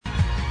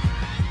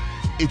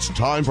It's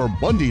time for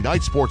Monday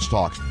Night Sports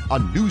Talk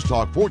on News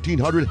Talk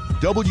 1400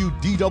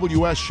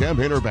 WDWS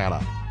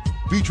Champaign-Urbana.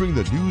 Featuring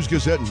the News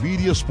Gazette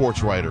media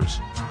sports writers,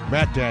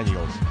 Matt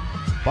Daniels,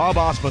 Bob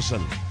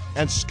Osmussen,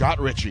 and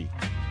Scott Ritchie.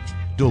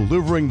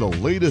 Delivering the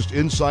latest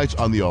insights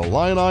on the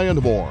Illini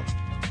and more.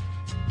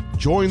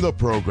 Join the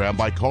program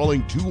by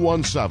calling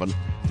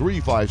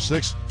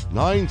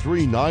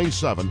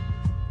 217-356-9397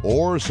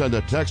 or send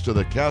a text to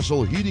the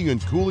Castle Heating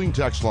and Cooling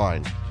text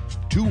line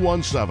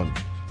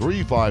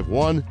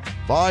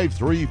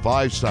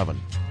 217-351-5357.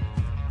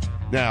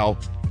 Now,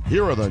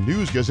 here are the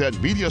News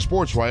Gazette media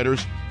sports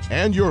writers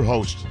and your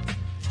host,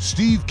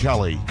 Steve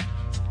Kelly.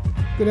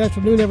 Good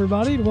afternoon,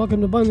 everybody, and welcome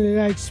to Monday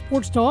Night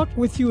Sports Talk.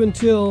 With you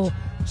until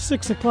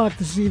 6 o'clock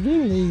this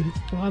evening.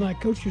 The Illini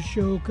Coaches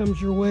Show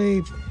comes your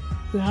way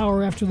an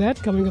hour after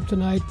that, coming up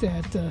tonight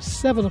at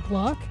 7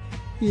 o'clock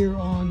here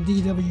on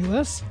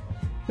DWS.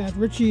 Matt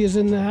Ritchie is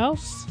in the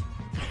house.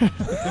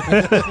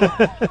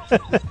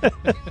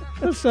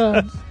 Let's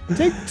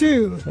take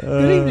two.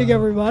 Good evening,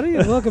 everybody,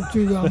 and welcome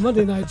to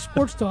Monday Night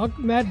Sports Talk.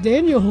 Matt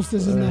Daniels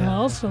is in the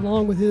house,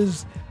 along with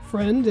his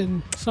friend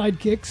and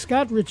sidekick,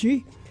 Scott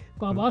Ritchie.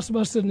 Bob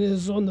Osmussen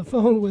is on the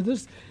phone with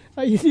us.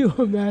 How you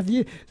doing,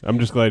 Matthew? I'm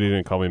just glad you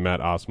didn't call me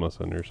Matt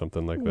Osmussen or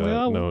something like that.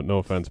 Well, no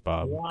offense,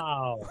 Bob.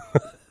 Wow.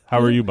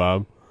 How are you,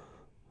 Bob?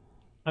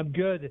 I'm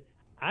good.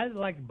 I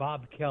like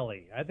Bob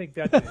Kelly. I think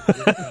that's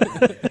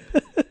it.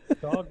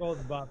 So I'll go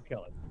with Bob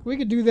Kelly. We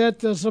could do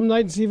that some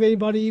night and see if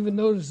anybody even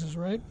notices,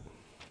 right?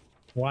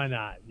 Why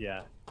not?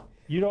 Yeah.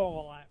 You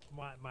know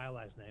my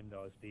last name,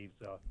 though, is Steve.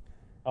 So,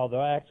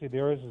 although actually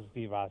there is a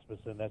Steve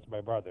Osmussen. That's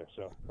my brother,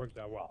 so it works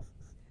out well.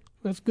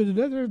 That's good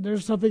to know.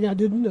 There's something I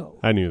didn't know.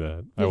 I knew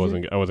that. I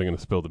wasn't going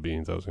to spill the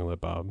beans. I was going to let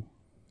Bob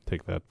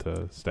take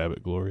that stab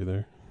at glory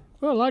there.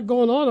 Well, a lot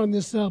going on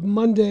this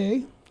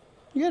Monday.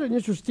 You had an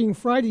interesting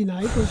Friday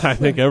night. I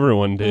think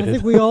everyone did. I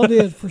think we all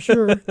did, for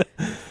sure.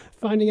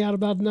 Finding out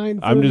about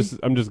 9:30.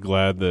 I'm just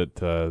glad that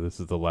this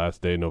is the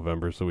last day of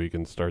November, so we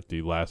can start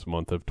the last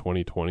month of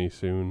 2020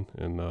 soon,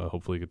 and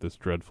hopefully get this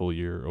dreadful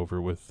year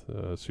over with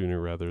sooner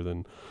rather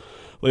than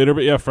later.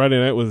 But yeah, Friday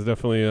night was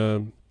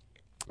definitely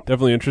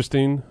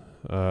interesting.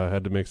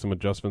 Had to make some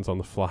adjustments on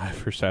the fly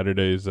for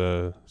Saturday's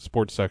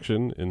sports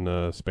section in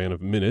a span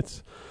of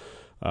minutes.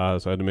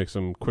 So I had to make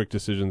some quick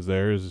decisions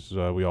there as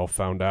we all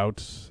found out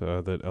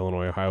that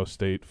Illinois-Ohio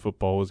State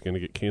football was going to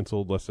get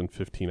canceled less than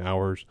 15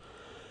 hours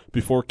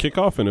before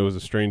kickoff, and it was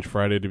a strange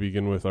Friday to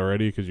begin with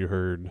already because you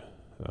heard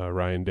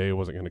Ryan Day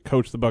wasn't going to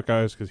coach the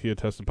Buckeyes because he had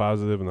tested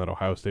positive, and that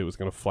Ohio State was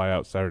going to fly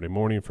out Saturday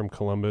morning from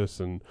Columbus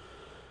and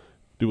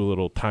do a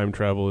little time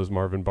travel, as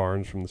Marvin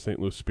Barnes from the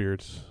St. Louis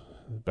Spirits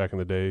back in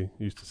the day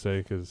used to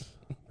say, because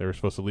they were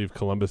supposed to leave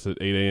Columbus at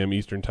 8 a.m.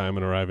 Eastern time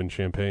and arrive in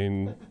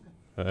Champaign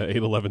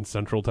 8:11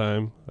 Central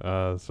time,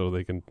 so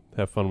they can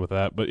have fun with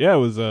that. But yeah, it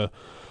was a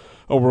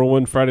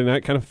whirlwind Friday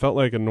night. Kind of felt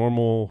like a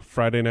normal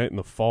Friday night in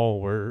the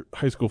fall where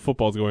high school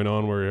football is going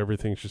on, where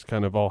everything's just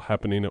kind of all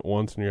happening at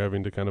once and you're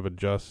having to kind of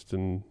adjust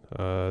and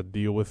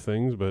deal with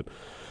things. But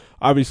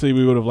obviously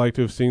we would have liked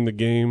to have seen the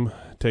game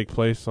take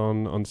place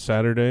on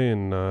Saturday,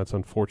 and it's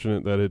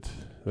unfortunate that it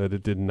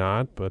did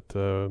not. But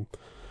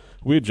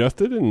we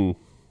adjusted, and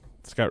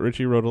Scott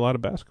Ritchie wrote a lot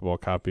of basketball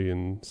copy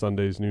in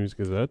Sunday's News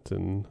Gazette,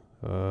 and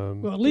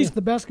well, at least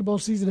the basketball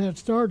season had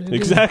started.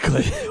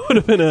 Exactly. It would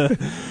have been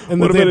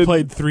and then they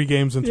played 3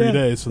 games in 3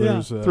 days, so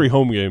there's 3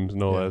 home games,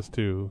 no less,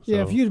 too. So.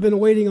 Yeah, if you'd been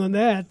waiting on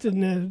that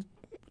and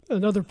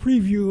another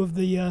preview of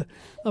the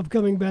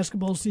upcoming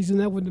basketball season,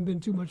 that wouldn't have been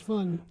too much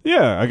fun.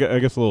 Yeah, I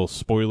guess a little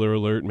spoiler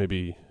alert,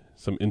 maybe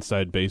some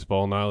inside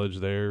baseball knowledge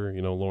there.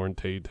 You know, Lauren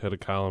Tate had a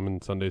column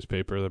in Sunday's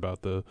paper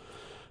about the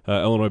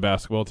Illinois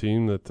basketball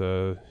team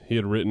that he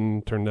had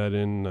written, turned that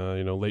in,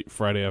 late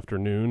Friday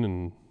afternoon,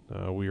 and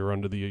we were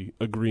under the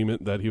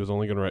agreement that he was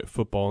only going to write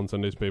football in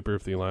Sunday's paper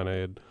if the Illini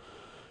had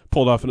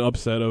pulled off an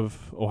upset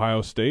of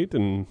Ohio State,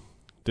 and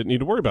didn't need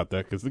to worry about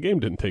that because the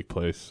game didn't take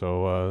place.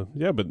 So,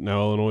 but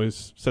now Illinois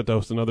is set to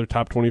host another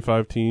top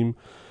 25 team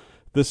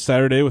this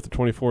Saturday with the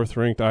 24th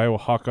ranked Iowa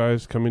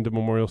Hawkeyes coming to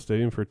Memorial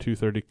Stadium for a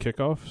 2:30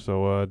 kickoff.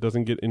 So it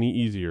doesn't get any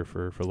easier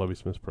for Lovie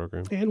Smith's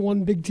program. And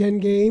one Big Ten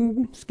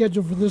game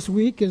scheduled for this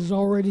week is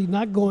already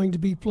not going to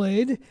be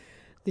played,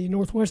 the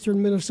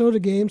Northwestern Minnesota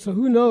game. So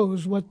who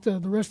knows what the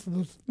rest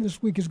of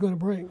this week is going to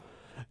bring.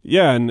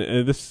 Yeah, and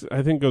this,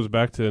 I think, goes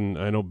back to, and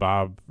I know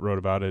Bob wrote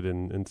about it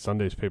in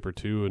Sunday's paper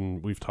too,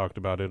 and we've talked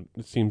about it,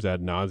 it seems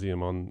ad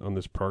nauseum on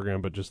this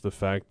program, but just the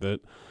fact that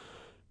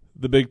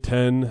the Big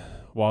Ten,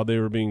 while they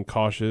were being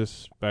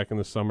cautious back in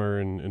the summer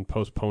and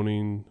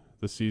postponing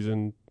the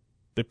season,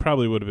 they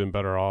probably would have been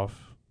better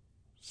off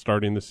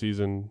starting the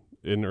season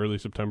in early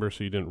September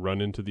so you didn't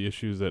run into the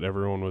issues that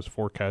everyone was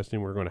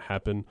forecasting were going to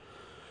happen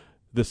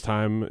this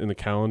time in the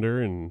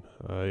calendar. And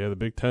the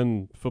Big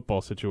Ten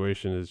football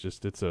situation is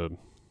just, it's a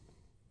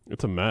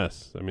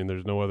mess. I mean,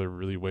 there's no other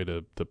really way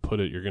to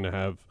put it. You're going to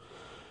have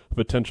a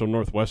potential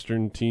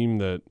Northwestern team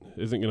that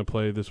isn't going to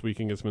play this week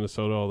against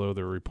Minnesota, although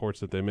there are reports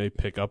that they may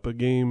pick up a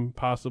game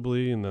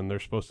possibly, and then they're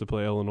supposed to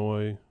play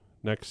Illinois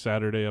next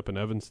Saturday up in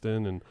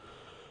Evanston. And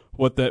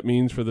what that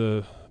means for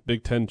the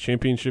Big Ten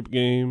championship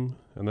game,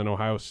 and then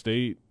Ohio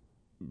State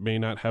may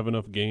not have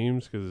enough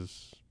games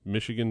because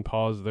Michigan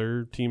paused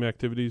their team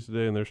activities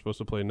today, and they're supposed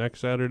to play next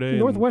Saturday.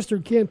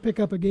 Northwestern can't pick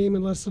up a game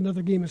unless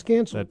another game is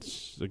canceled.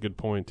 That's a good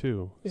point,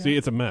 too. Yeah. See,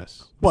 it's a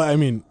mess. Well, I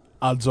mean,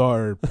 odds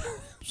are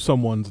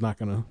someone's not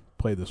going to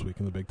play this week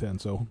in the Big Ten,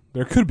 so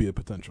there could be a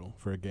potential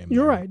for a game.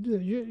 You're right.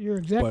 You're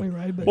exactly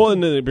right. But well,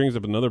 and then it brings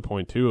up another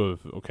point, too,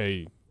 of,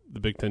 okay, the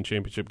Big Ten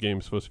championship game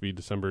is supposed to be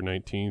December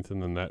 19th,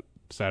 and then that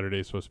Saturday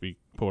is supposed to be,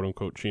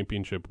 quote-unquote,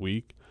 championship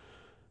week.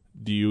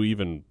 Do you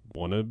even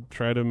want to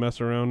try to mess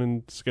around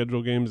and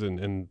schedule games?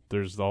 And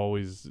there's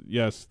always,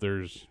 yes,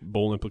 there's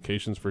bowl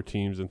implications for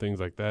teams and things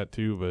like that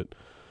too, but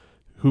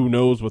who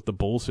knows what the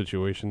bowl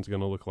situation is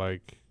going to look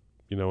like,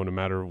 in a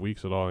matter of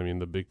weeks at all. I mean,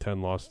 the Big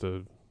Ten lost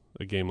a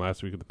game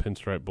last week at the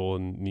Pinstripe Bowl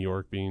in New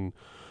York being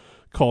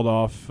called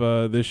off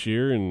this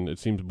year, and it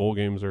seems bowl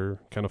games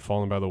are kind of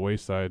falling by the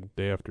wayside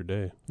day after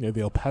day. Yeah,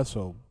 the El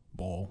Paso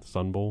Bowl.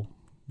 Sun Bowl.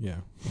 Yeah,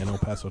 in El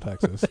Paso,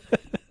 Texas.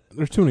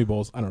 There's too many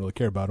bowls. I don't really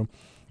care about them.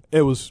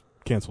 It was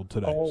canceled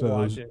today,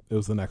 so it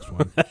was the next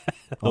one.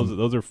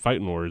 Those are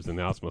fighting words in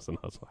the Asmussen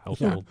household.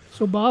 Yeah.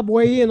 So, Bob,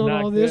 weigh in on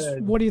Not all this.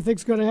 good. What do you think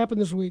is going to happen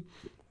this week?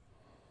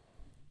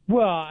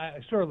 Well,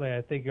 certainly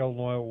I think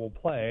Illinois will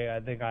play.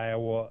 I think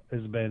Iowa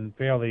has been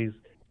fairly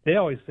 – they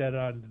always said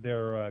on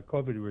their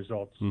COVID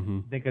results. Mm-hmm.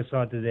 I think I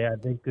saw it today. I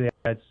think they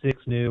had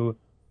 6 new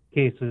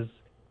cases.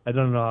 I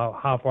don't know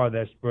how far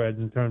that spreads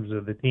in terms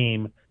of the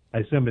team. I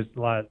assume it's a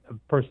lot of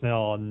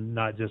personnel and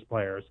not just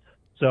players.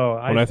 So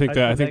I think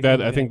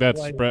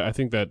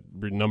that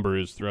number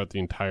is throughout the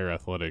entire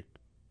athletic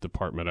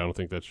department. I don't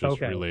think that's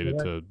just related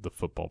to the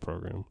football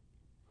program.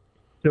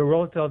 So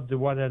relative to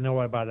what I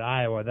know about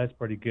Iowa, that's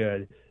pretty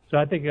good. So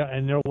I think,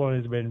 and Illinois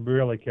has been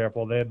really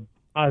careful. They've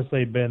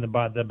honestly been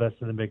about the best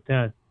in the Big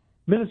Ten.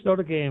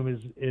 Minnesota game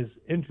is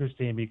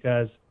interesting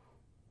because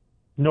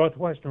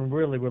Northwestern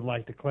really would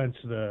like to clinch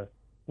the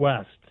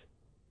West,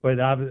 but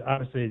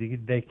obviously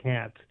they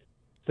can't.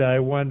 So I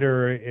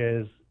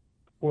wonder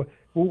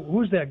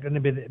who's that going to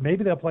be?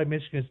 Maybe they'll play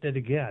Michigan State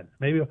again.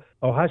 Maybe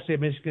Ohio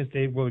State, Michigan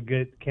State will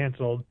get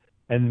canceled,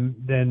 and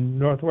then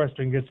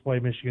Northwestern gets to play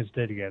Michigan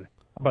State again.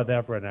 How about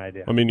that for an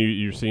idea? I mean,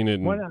 you've seen it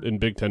in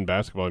Big Ten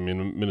basketball. I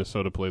mean,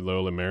 Minnesota played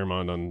Loyola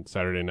Marymount on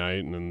Saturday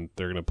night, and then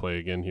they're going to play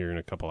again here in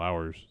a couple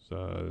hours.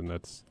 And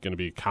that's going to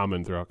be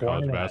common throughout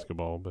college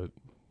basketball, but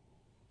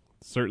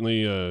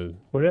certainly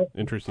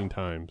interesting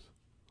times.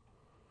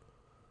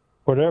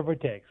 Whatever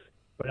it takes.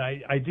 But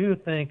I do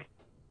think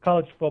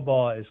college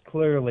football is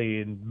clearly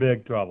in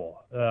big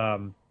trouble.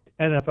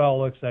 NFL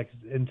looks like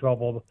it's in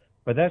trouble,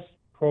 but that's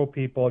pro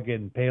people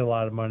getting paid a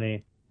lot of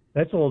money.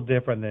 That's a little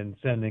different than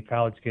sending a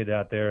college kid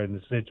out there in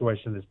a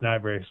situation that's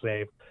not very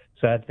safe.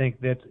 So I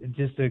think that's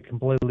just a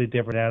completely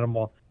different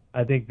animal.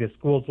 I think the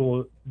schools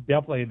will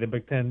definitely, the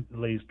Big Ten at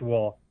least,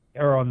 will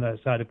err on the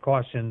side of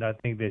caution. I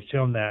think they've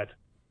shown that,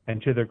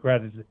 and to their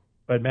credit.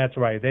 But Matt's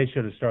right. They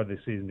should have started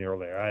the season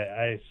earlier.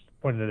 I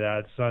pointed it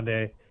out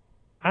Sunday.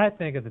 I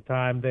think at the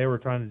time they were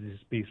trying to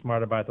just be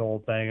smart about the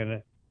whole thing,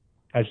 and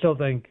I still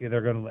think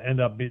they're going to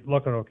end up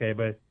looking okay,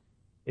 but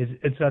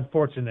it's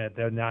unfortunate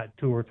they're not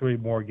 2 or 3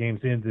 more games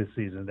into this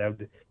season. That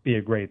would be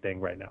a great thing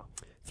right now.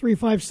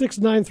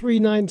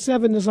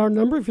 356-9397 is our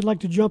number if you'd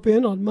like to jump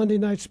in on Monday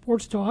Night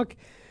Sports Talk.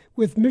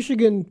 With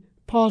Michigan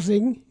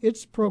pausing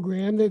its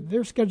program,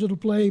 they're scheduled to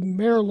play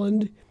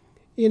Maryland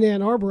in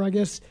Ann Arbor. I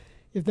guess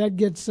if that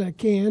gets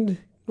canned,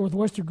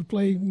 Northwestern could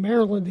play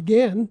Maryland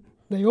again.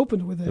 They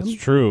opened with them. That's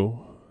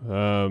true.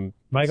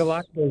 Michael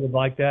Lockwood would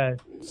like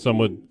that. Some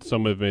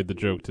have made the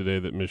joke today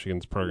that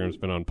Michigan's program's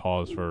been on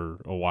pause for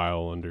a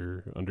while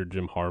under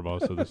Jim Harbaugh,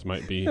 so this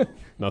might be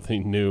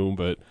nothing new.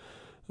 But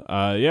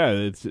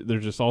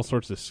there's just all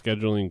sorts of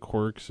scheduling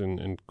quirks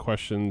and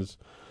questions,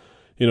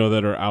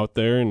 that are out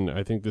there. And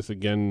I think this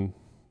again,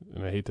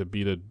 and I hate to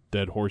beat a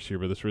dead horse here,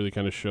 but this really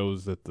kind of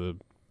shows that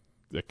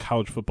that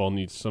college football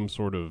needs some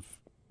sort of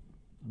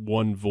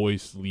one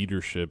voice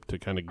leadership to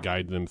kind of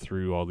guide them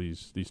through all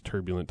these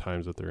turbulent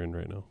times that they're in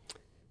right now.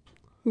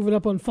 Moving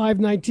up on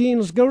 519,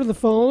 let's go to the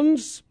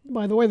phones.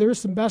 By the way, there is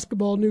some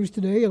basketball news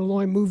today.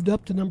 Illinois moved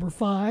up to number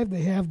 5.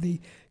 They have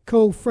the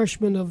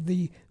co-freshman of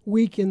the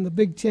week in the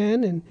Big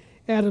Ten, and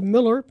Adam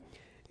Miller.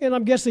 And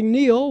I'm guessing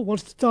Neil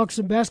wants to talk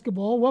some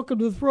basketball. Welcome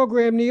to the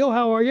program, Neil.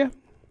 How are you?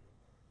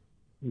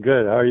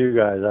 Good. How are you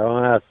guys? I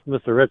want to ask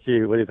Mr.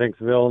 Ritchie what he thinks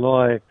of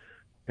Illinois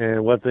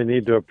and what they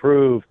need to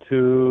improve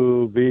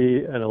to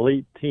be an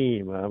elite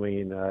team. I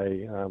mean,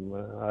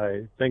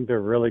 I think they're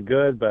really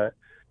good, but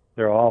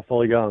they're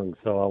awful young.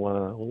 So I want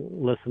to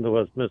listen to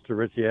what Mr.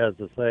 Ritchie has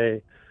to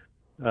say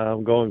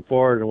going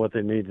forward and what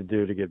they need to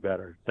do to get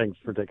better. Thanks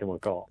for taking my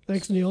call.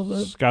 Thanks,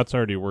 Neil. Scott's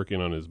already working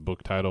on his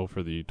book title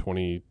for the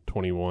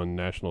 2021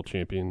 national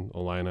champion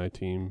Illini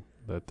team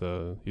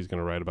that he's going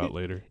to write about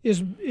later.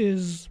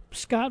 Is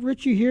Scott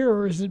Ritchie here,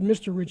 or is it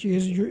Mr. Ritchie?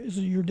 Is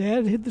it your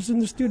dad hit this in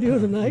the studio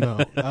tonight?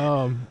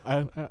 No.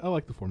 I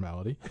like the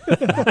formality.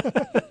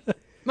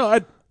 No,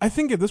 I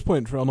think at this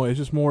point for Illinois, it's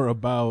just more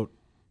about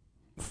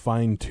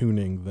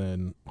fine-tuning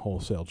than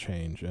wholesale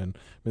change. And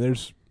I mean,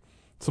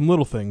 some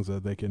little things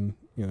that they can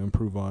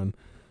improve on.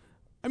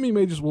 I mean,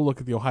 maybe just we'll look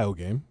at the Ohio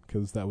game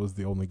because that was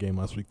the only game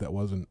last week that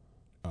wasn't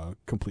a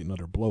complete and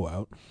utter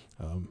blowout.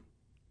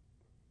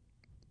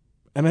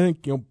 And I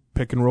think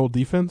pick and roll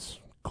defense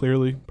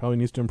clearly probably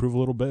needs to improve a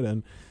little bit,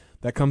 and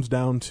that comes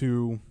down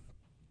to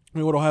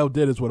what Ohio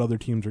did is what other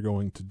teams are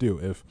going to do.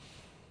 If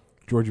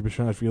Georgia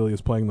Bashashvili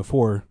is playing the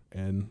 4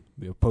 and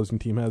the opposing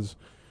team has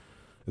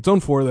its own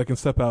 4 that can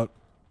step out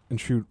and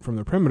shoot from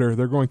the perimeter,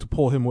 they're going to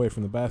pull him away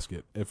from the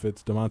basket. If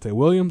it's DeMonte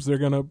Williams, they're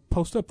going to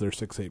post up their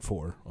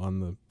 6'8" on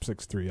the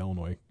 6'3"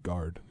 Illinois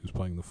guard who's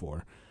playing the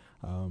 4.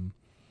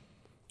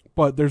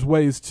 But there's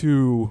ways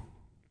to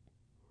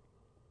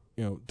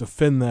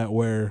defend that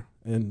where,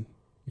 and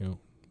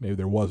maybe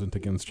there wasn't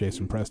against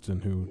Jason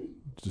Preston, who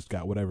just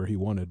got whatever he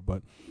wanted,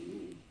 but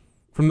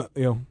from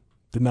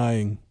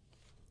denying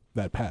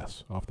that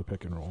pass off the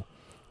pick and roll.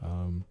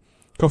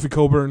 Kofi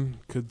Coburn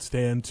could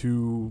stand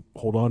to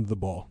hold on to the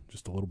ball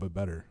just a little bit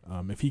better.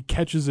 If he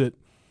catches it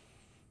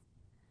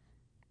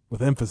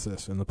with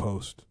emphasis in the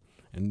post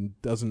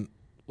and doesn't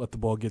let the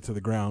ball get to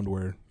the ground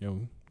where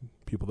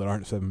people that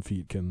aren't 7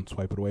 feet can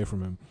swipe it away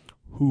from him,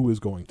 who is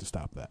going to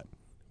stop that?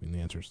 I mean, the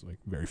answer is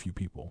very few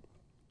people.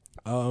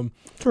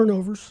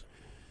 Turnovers.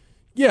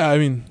 Yeah, I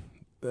mean,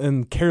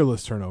 and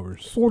careless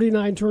turnovers.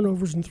 49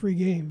 turnovers in 3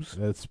 games.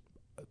 That's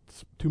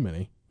too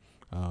many.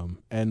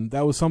 And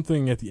that was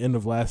something at the end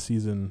of last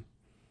season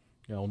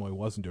Illinois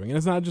wasn't doing. And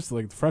it's not just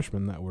the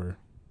freshmen that were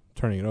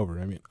turning it over.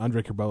 I mean,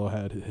 Andre Curbelo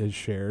had his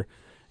share,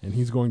 and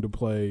he's going to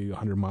play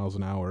 100 miles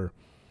an hour,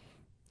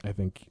 I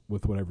think,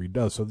 with whatever he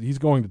does. So he's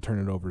going to turn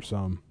it over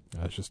some.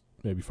 It's just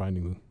maybe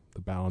finding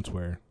the balance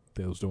where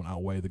those don't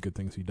outweigh the good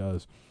things he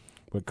does.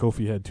 But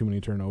Kofi had too many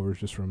turnovers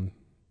just from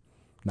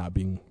not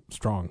being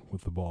strong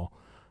with the ball.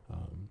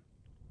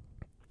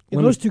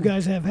 And those two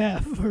guys have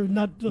half, or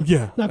not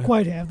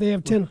quite half. They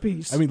have 10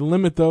 apiece. I mean,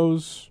 limit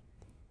those.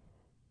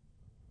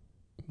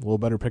 A little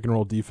better pick and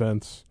roll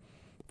defense.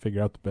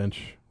 Figure out the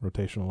bench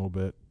rotation a little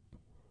bit.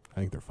 I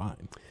think they're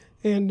fine.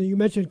 And you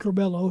mentioned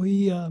Curbelo.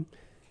 He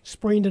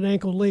sprained an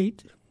ankle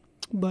late,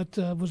 but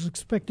was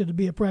expected to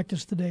be at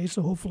practice today,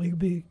 so hopefully he'll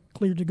be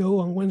cleared to go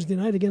on Wednesday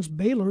night against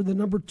Baylor, the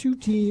number 2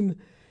 team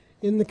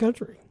in the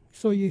country.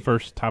 So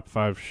first top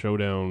 5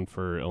 showdown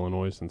for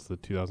Illinois since the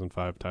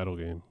 2005 title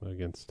game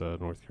against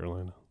North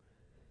Carolina.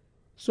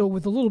 So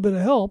with a little bit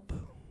of help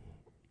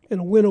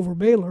and a win over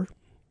Baylor,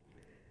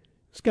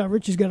 Scott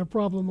Ritchie's got a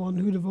problem on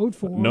who to vote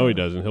for. No, he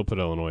doesn't. He'll put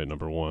Illinois at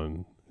number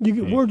 1.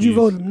 Where'd you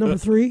vote him? Number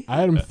 3?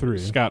 I had him 3.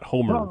 Scott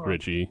Homer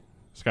Ritchie.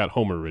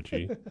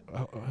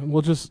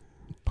 We'll just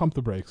pump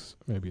the brakes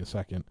maybe a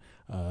second.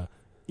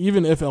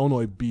 Even if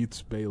Illinois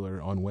beats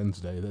Baylor on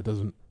Wednesday, that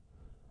doesn't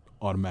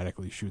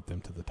automatically shoot them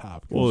to the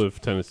top. Well,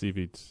 if Tennessee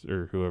beats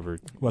or whoever,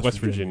 West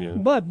Virginia.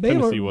 But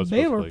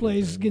Baylor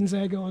plays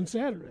Gonzaga on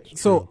Saturday.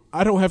 So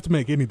I don't have to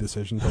make any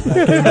decision until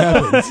that game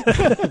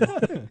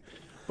happens.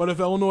 But if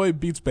Illinois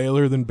beats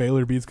Baylor, then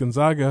Baylor beats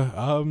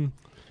Gonzaga.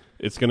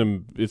 It's gonna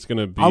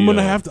be.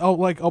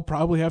 I'll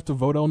probably have to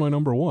vote Illinois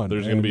number 1.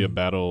 There's gonna be a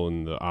battle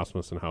in the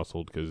Asmussen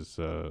household because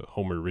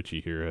Homer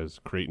Ritchie here has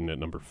Creighton at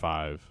number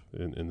 5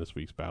 in this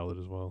week's ballot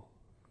as well.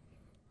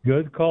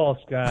 Good call,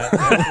 Scott.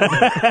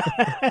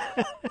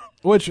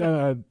 Which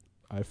I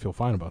feel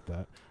fine about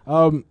that.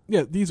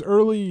 These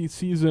early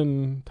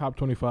season top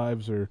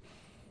 25s are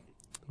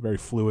very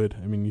fluid.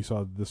 I mean, you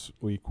saw this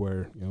week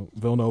where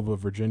Villanova,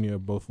 Virginia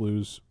both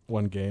lose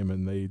one game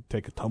and they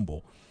take a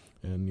tumble,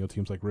 and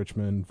teams like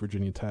Richmond,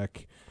 Virginia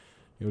Tech,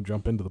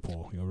 jump into the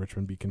poll.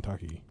 Richmond beat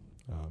Kentucky.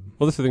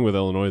 Well, that's the thing with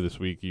Illinois this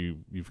week.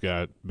 You've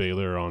got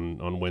Baylor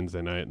on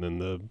Wednesday night, and then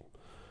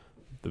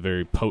the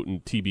very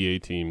potent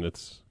TBA team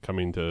that's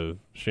coming to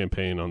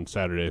Champaign on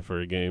Saturday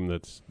for a game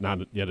that's not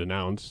yet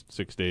announced,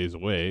 6 days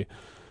away.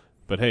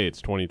 But, hey,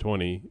 it's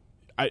 2020.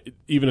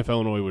 Even if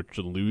Illinois were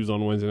to lose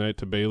on Wednesday night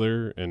to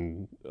Baylor,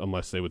 and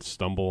unless they would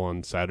stumble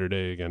on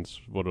Saturday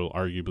against what will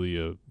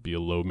arguably be a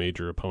low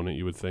major opponent,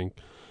 you would think,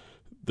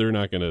 they're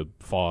not going to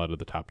fall out of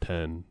the top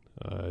 10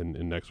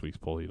 in next week's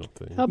poll, you don't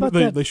think? How about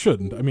that? They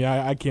shouldn't. I mean,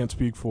 I can't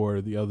speak for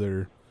the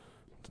other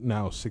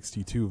now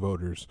 62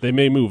 voters. They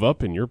may move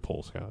up in your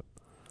poll, Scott.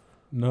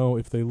 No,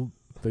 if they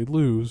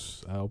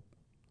lose, I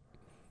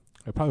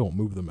probably won't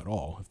move them at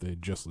all if they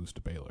just lose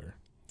to Baylor.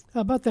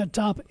 How about that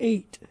top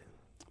 8?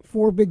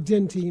 4 Big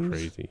Ten teams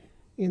Crazy.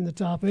 In the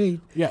top 8.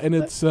 Yeah, and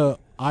it's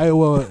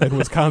Iowa and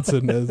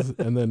Wisconsin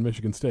and then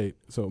Michigan State.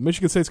 So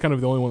Michigan State's kind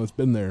of the only one that's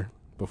been there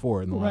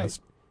before in the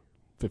last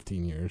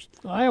 15 years.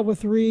 Iowa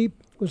 3,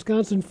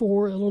 Wisconsin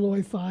 4,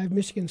 Illinois 5,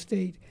 Michigan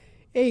State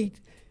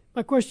 8.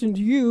 My question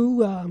to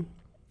you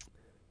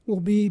will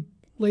be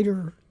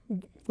later.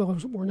 Well,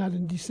 we're not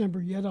in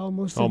December yet,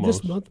 almost.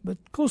 This month, but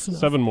close enough.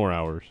 7 more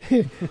hours.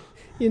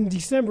 In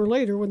December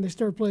later, when they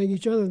start playing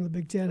each other in the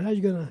Big Ten,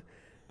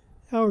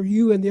 how are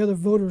you and the other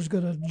voters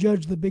going to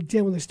judge the Big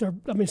Ten when they start?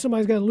 I mean,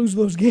 somebody's got to lose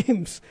those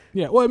games.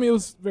 Yeah, well, I mean, it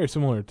was very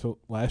similar to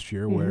last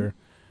year where,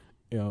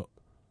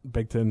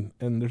 Big Ten,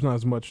 and there's not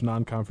as much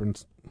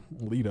non-conference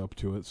lead up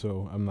to it,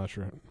 so I'm not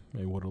sure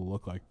maybe what it'll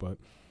look like. But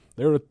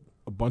there were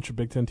a bunch of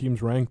Big Ten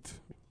teams ranked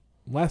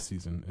last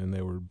season, and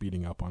they were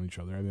beating up on each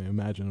other. I mean, I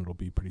imagine it'll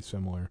be pretty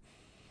similar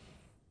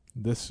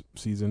this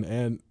season.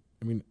 And,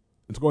 I mean,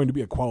 it's going to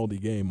be a quality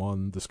game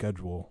on the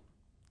schedule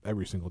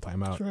every single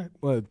time out. That's right.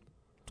 Well,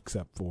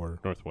 except for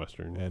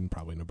Northwestern and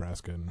probably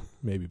Nebraska and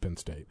maybe Penn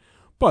State.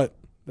 But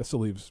that still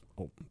leaves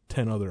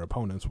 10 other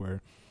opponents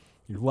where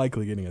you're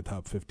likely getting a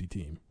top 50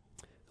 team.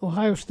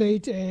 Ohio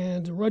State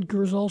and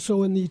Rutgers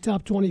also in the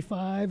top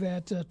 25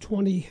 at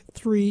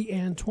 23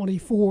 and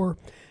 24,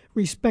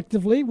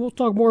 respectively. We'll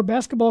talk more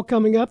basketball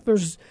coming up.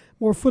 There's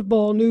more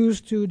football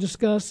news to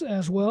discuss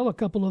as well. A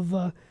couple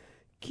of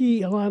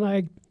key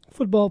Illini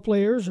football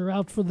players are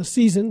out for the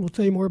season. We'll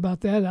tell you more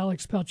about that.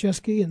 Alex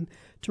Palczewski and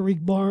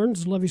Tariq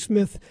Barnes. Lovie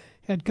Smith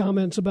had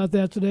comments about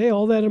that today.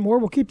 All that and more.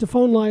 We'll keep the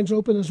phone lines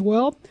open as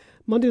well.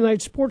 Monday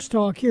Night Sports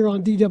Talk here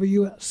on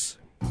DWS.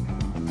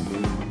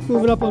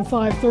 Moving up on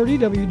 5:30,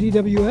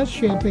 WDWS,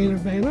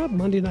 Champaign-Urbana,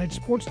 Monday Night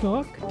Sports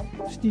Talk.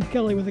 Steve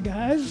Kelly with the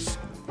guys.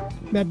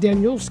 Matt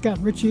Daniels, Scott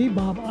Ritchie,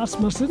 Bob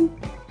Asmussen.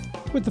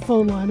 With the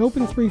phone line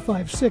open,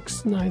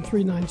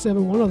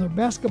 356-9397. One other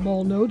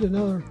basketball note,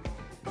 another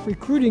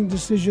recruiting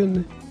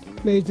decision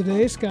made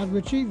today, Scott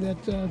Ritchie,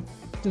 that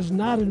does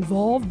not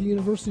involve the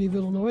University of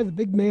Illinois. The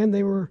big man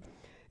they were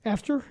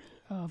after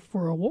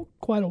for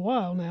quite a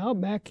while now,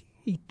 Mac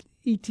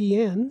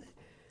Etienne,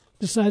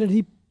 decided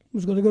he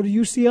was going to go to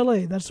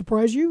UCLA. That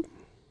surprise you?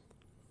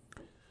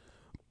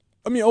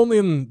 I mean, only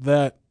in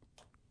that,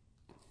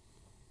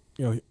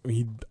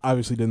 he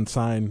obviously didn't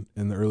sign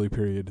in the early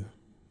period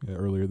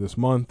earlier this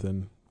month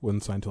and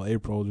wouldn't sign until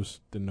April.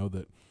 Just didn't know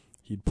that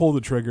he'd pull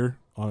the trigger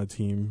on a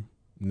team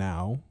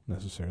now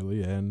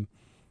necessarily. And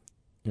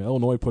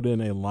Illinois put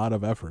in a lot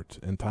of effort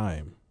and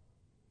time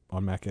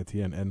on Mac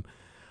Etienne. And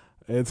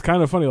it's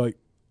kind of funny, like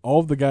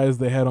all of the guys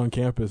they had on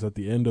campus at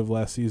the end of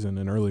last season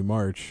in early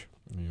March,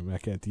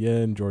 Mac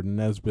Etienne, Jordan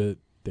Nesbitt,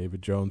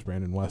 David Jones,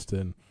 Brandon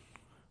Weston.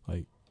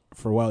 Like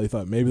for a while, he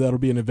thought maybe that'll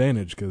be an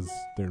advantage because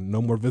there are no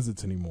more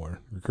visits anymore.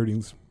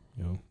 Recruiting's,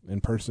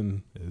 in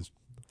person is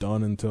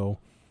done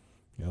until,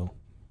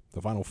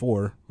 the Final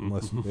Four,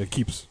 unless it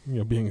keeps,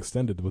 being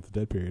extended with the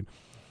dead period.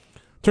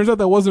 Turns out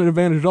that wasn't an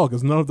advantage at all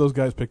because none of those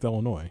guys picked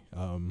Illinois.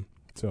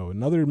 So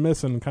another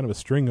miss and kind of a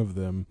string of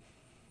them,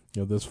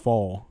 this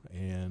fall.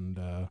 And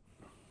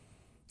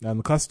in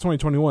the class of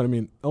 2021, I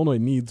mean, Illinois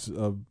needs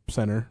a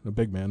center, a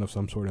big man of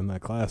some sort in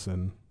that class,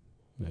 and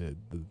there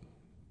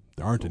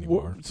aren't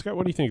anymore. Scott,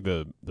 what do you think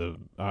the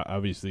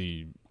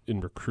obviously in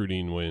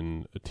recruiting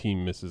when a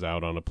team misses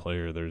out on a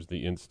player, there's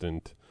the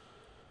instant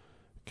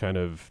kind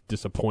of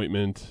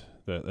disappointment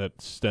that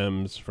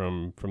stems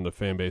from the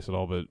fan base at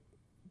all, but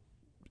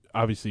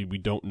obviously we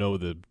don't know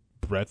the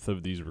breadth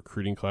of these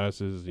recruiting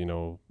classes,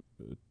 a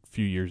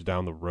few years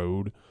down the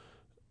road.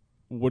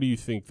 What do you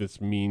think this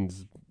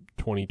means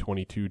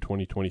 2022,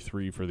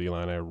 2023 for the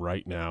Illini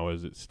right now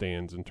as it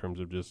stands in terms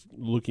of just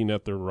looking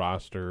at their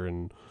roster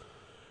and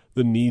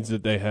the needs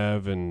that they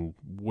have and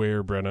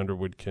where Brett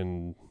Underwood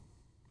can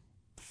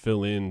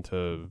fill in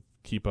to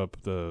keep up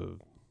the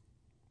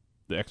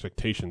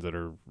expectations that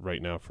are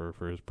right now for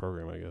his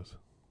program, I guess?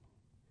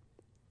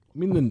 I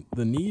mean,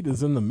 the need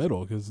is in the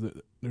middle because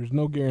there's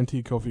no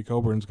guarantee Kofi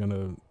Coburn's going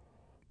to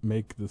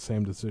make the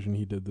same decision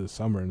he did this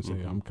summer and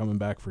say, I'm coming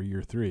back for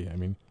year 3. I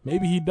mean,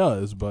 maybe he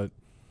does, but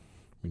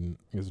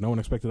because no one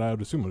expected Io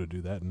DeSumo to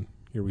do that, and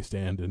here we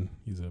stand, and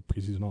he's a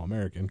preseason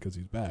All-American because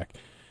he's back.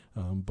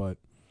 But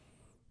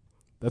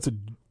that's a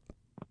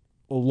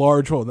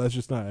large hole. That's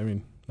just not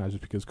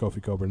just because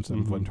Kofi Coburn's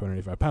 7 foot and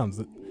 285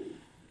 pounds.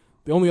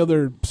 The only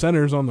other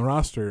centers on the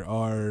roster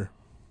are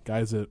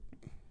guys that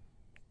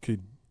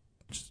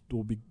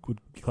would be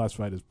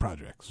classified as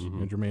projects.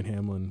 Jermaine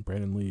Hamlin,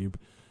 Brandon Lieb.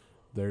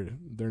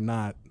 They're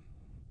not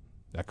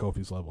at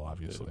Kofi's level,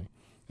 obviously.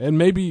 And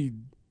maybe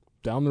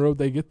down the road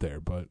they get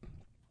there, but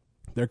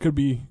there could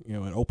be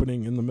an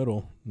opening in the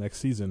middle next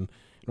season.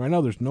 And right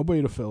now there's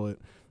nobody to fill it.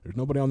 There's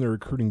nobody on their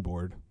recruiting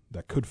board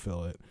that could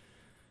fill it.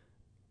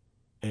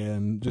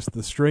 And just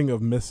the string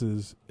of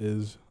misses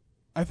is,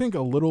 I think,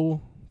 a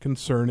little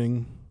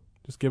concerning,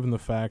 just given the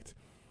fact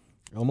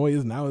Illinois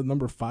is now the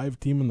number 5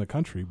 team in the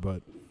country,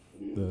 but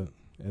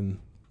and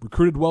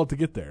recruited well to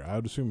get there. I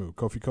would assume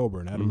Kofi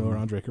Coburn, Adam Miller,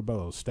 Andre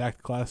Curbelo,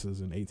 stacked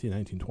classes in 18,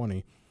 19,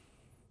 20.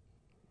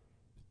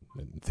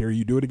 In theory,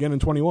 you do it again in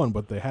 21,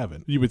 but they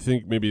haven't. You would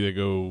think maybe they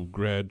go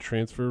grad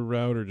transfer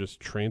route or just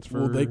transfer.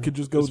 Well, they could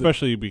just go,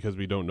 especially because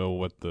we don't know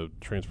what the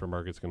transfer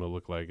market's going to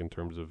look like in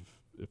terms of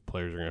if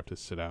players are going to have to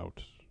sit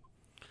out.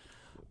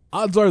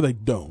 Odds are they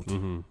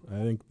don't.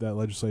 I think that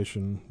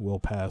legislation will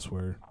pass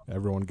where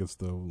everyone gets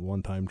the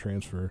one-time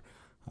transfer.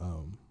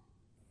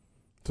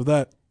 So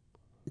that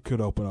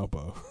could open up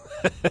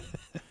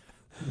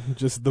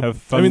just the. Have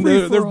fun. I mean,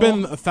 there've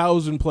been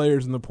 1,000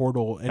 players in the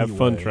portal anyway. Have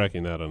fun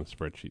tracking that on a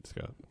spreadsheet,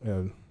 Scott.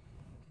 I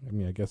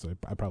mean, I guess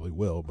I probably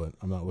will, but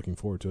I'm not looking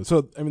forward to it.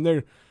 So, I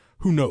mean,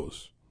 who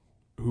knows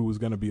who is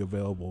going to be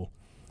available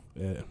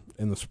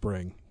in the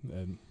spring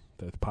and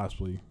that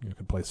possibly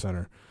could play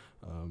center.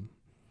 I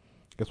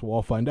guess we'll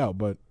all find out.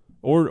 But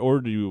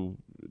or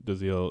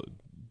does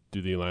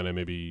do the Illini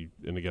maybe,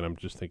 and again, I'm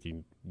just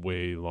thinking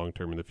way long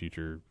term in the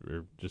future,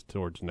 or just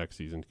towards next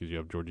season, because you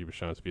have Georgie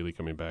Bashans-Feely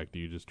coming back. Do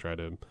you just try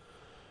to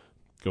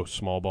go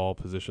small ball,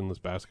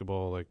 positionless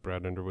basketball like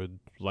Brad Underwood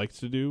likes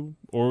to do?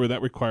 Or would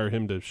that require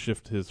him to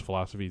shift his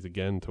philosophies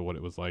again to what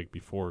it was like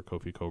before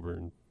Kofi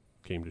Cockburn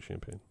came to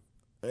Champaign?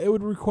 It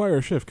would require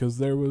a shift because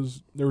there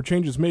were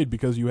changes made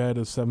because you had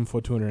a 7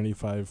 foot,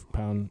 285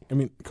 pound. I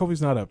mean,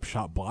 Kofi's not a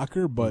shot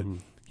blocker, but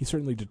he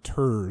certainly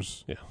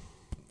deters,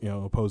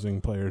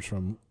 opposing players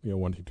from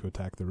wanting to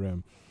attack the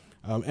rim.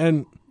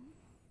 And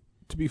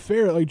to be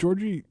fair, like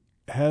Georgie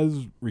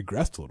has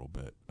regressed a little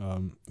bit.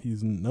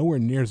 He's nowhere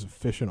near as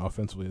efficient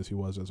offensively as he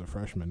was as a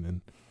freshman, and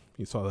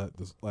you saw that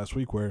this last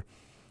week where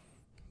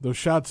those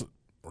shots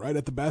right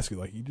at the basket,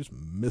 like he just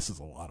misses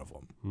a lot of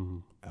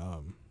them.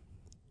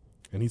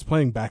 And he's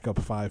playing backup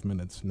 5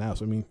 minutes now.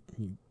 So, I mean,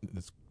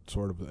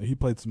 he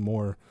played some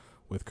more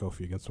with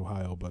Kofi against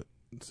Ohio, but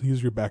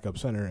he's your backup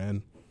center,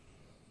 and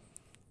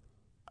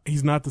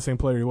he's not the same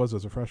player he was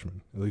as a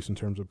freshman, at least in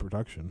terms of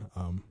production,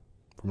 from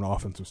an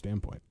offensive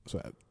standpoint.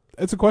 So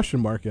it's a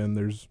question mark, and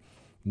there's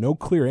no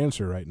clear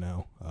answer right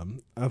now.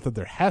 Not that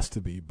there has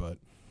to be, but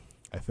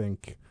I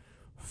think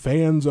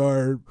fans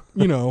are,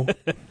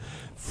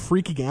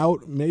 freaking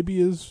out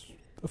maybe is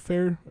a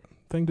fair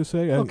thing to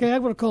say. Okay,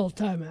 I'm going to call a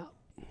timeout.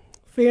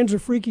 Fans are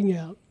freaking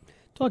out,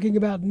 talking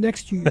about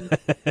next year,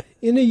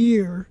 in a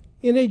year,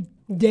 in a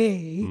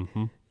day,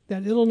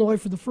 that Illinois,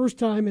 for the first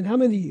time in how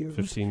many years?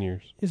 15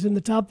 years. Is in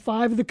the top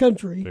 5 of the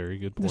country. Very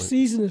good point. The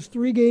season is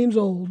 3 games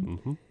old,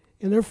 and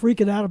they're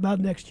freaking out about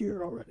next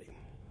year already.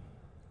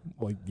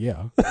 Well,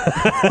 yeah.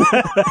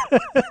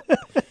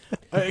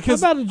 How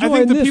about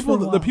enjoying this for a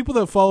while? The people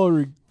that follow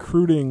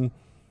recruiting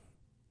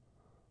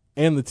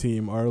and the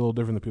team are a little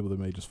different than people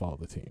that may just follow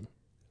the team.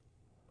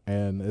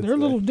 And they're a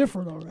little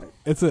different, all right.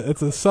 It's a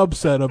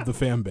subset of the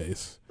fan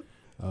base,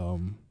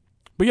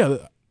 but yeah,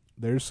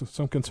 there's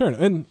some concern.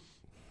 And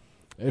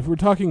if we're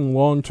talking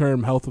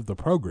long-term health of the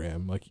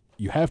program, like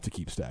you have to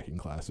keep stacking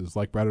classes,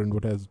 like Brad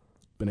Underwood has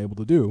been able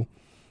to do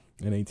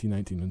in 18,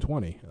 19, and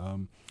 20.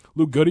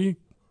 Luke Goody,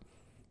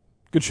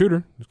 good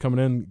shooter, he's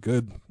coming in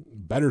good,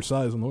 better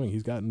size on the wing.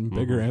 He's gotten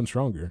bigger and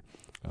stronger,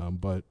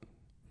 but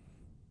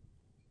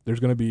there's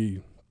going to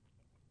be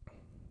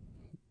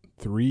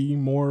 3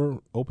 more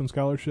open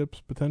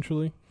scholarships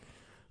potentially,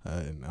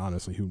 and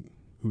honestly, who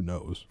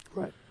knows?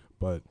 Right.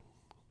 But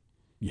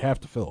you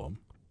have to fill them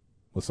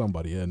with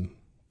somebody, and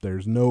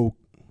there's no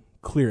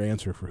clear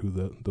answer for who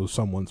those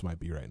someones might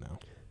be right now.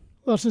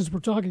 Well, since we're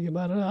talking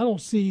about it, I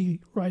don't see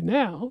right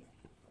now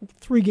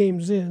 3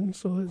 games in,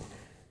 so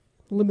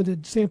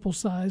limited sample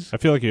size. I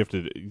feel like you have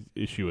to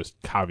issue a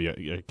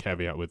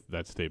caveat with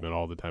that statement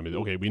all the time.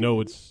 Okay, we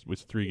know it's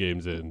 3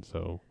 games in,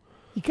 so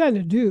you kind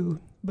of do,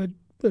 but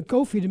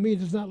Kofi, to me,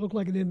 does not look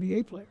like an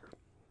NBA player.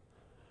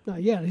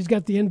 Not yet. He's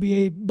got the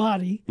NBA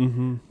body.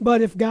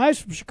 But if guys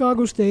from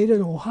Chicago State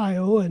and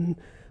Ohio and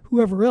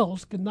whoever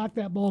else can knock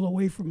that ball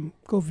away from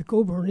Kofi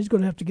Cockburn, he's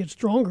going to have to get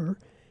stronger.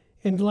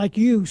 And like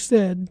you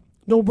said,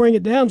 don't bring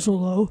it down so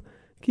low.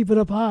 Keep it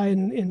up high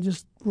and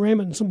just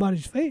ram it in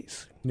somebody's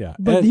face. Yeah.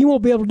 But he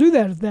won't be able to do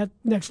that at that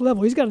next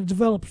level. He's got to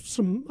develop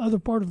some other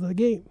part of the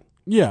game.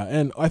 Yeah,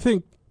 and I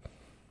think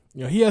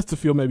he has to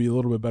feel maybe a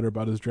little bit better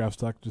about his draft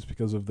stock just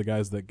because of the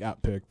guys that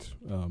got picked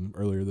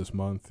earlier this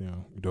month.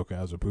 Udoka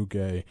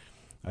Azubuike,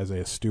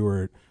 Isaiah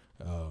Stewart,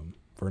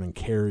 Vernon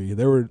Carey.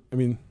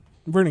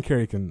 Vernon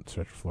Carey can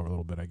stretch the floor a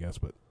little bit, I guess,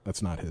 but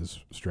that's not his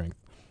strength.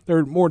 There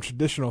were more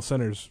traditional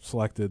centers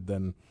selected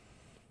and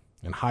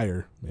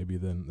higher maybe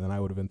than I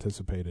would have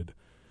anticipated.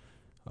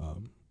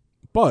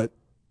 But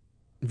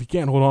if you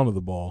can't hold on to the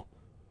ball,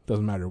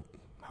 doesn't matter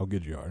how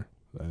good you are.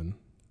 Then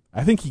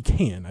I think he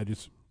can.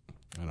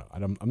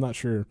 I'm not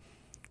sure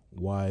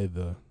why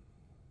the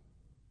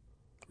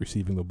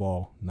receiving the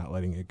ball, not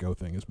letting it go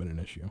thing has been an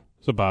issue.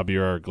 So, Bob,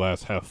 you're our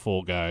glass half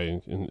full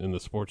guy in the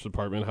sports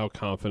department. How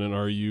confident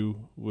are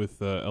you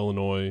with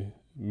Illinois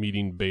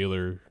meeting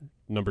Baylor,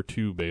 number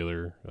 2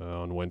 Baylor,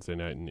 on Wednesday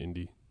night in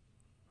Indy?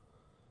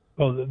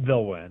 Oh,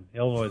 they'll win.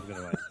 Illinois is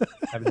going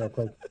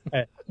to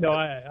win.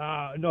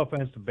 No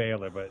offense to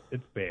Baylor, but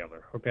it's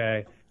Baylor,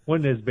 okay?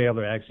 When does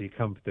Baylor actually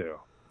come through?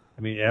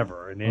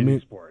 Ever in any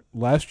sport.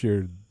 Last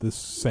year, this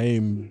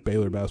same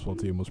Baylor basketball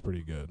team was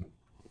pretty good.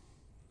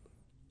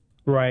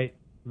 Right,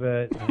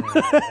 but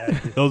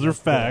those are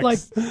facts. Like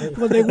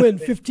when they win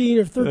 15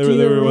 or 13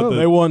 in a row.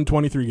 They won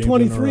 23 games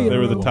 23 in a row. They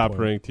were the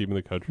top-ranked team in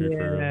the country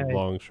for a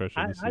long stretch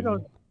of the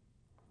season.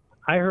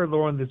 I heard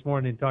Lauren this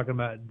morning talking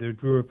about the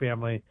Drew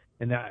family,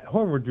 and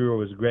Homer Drew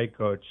was a great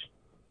coach,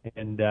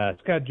 and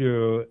Scott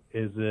Drew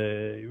is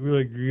a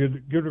really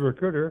good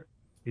recruiter.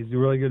 He's a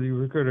really good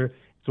recruiter.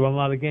 He's won a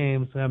lot of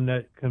games. I'm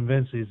not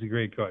convinced he's a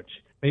great coach.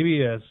 Maybe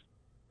he is.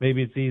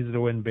 Maybe it's easy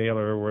to win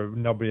Baylor where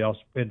nobody else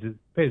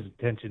pays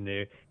attention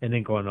to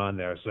anything going on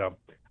there. So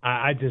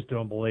I just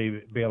don't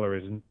believe Baylor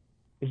isn't.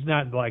 It's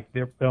not like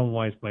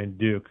Illinois playing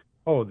Duke.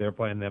 Oh, they're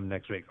playing them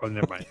next week. Oh,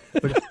 never mind.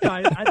 But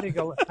I think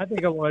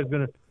Illinois is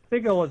going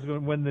to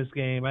win this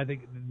game. I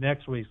think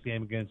next week's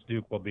game against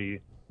Duke will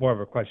be more of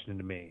a question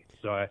to me.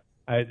 So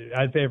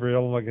I'd favor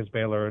Illinois against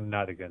Baylor and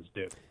not against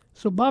Duke.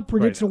 So Bob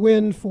predicts a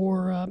win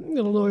for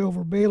Illinois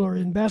over Baylor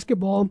in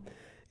basketball.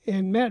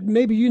 And, Matt,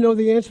 maybe you know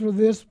the answer to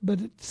this, but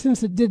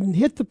since it didn't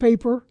hit the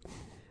paper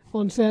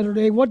on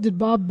Saturday, what did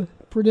Bob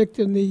predict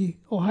in the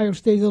Ohio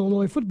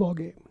State-Illinois football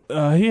game?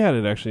 He had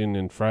it actually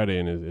in Friday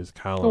in his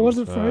column. Oh, was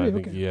it Friday? I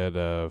think he had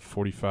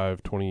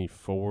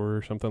 45-24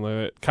 or something like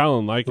that.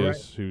 Colin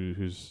Likas,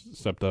 who's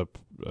stepped up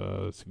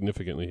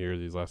significantly here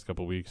these last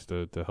couple of weeks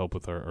to help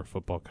with our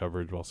football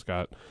coverage, while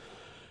Scott,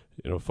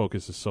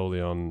 focuses solely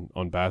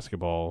on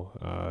basketball.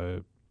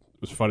 It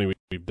was funny.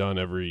 We've done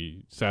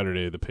every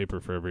Saturday the paper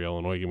for every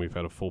Illinois game. We've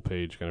had a full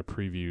page kind of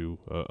preview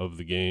of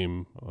the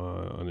game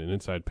on an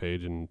inside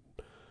page, and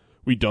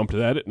we dumped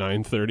that at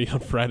 9:30 on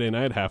Friday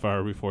night, half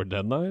hour before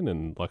deadline,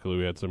 and luckily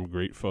we had some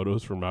great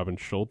photos from Robin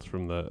Schultz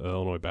from the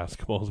Illinois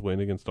basketball's win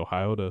against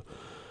Ohio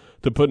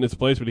to put in its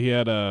place. But he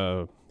had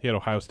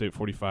Ohio State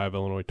 45,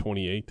 Illinois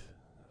 28.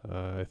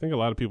 I think a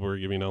lot of people were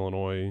giving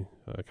Illinois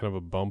kind of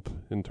a bump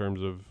in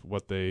terms of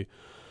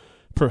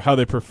how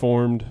they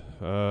performed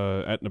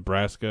at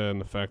Nebraska,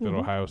 and the fact that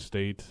Ohio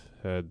State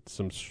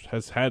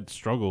has had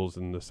struggles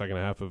in the second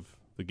half of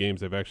the games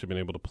they've actually been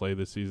able to play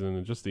this season,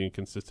 and just the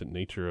inconsistent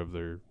nature of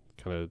their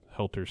kind of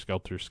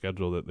helter-skelter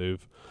schedule that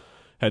they've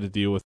had to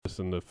deal with this,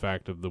 and the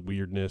fact of the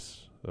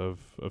weirdness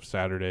of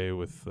Saturday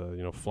with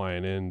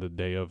flying in the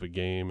day of a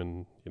game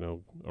and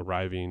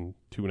arriving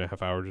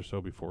 2.5 hours or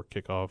so before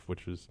kickoff,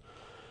 which was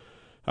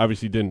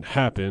obviously didn't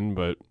happen.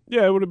 But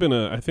yeah,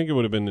 I think it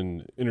would have been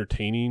an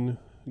entertaining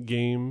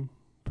game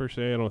per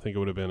se. I don't think it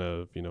would have been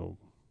a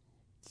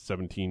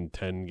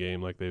 17-10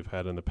 game like they've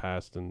had in the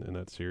past in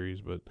that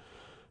series, but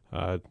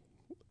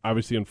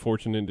obviously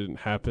unfortunate it didn't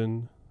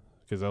happen,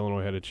 because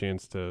Illinois had a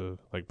chance to,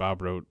 like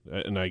Bob wrote,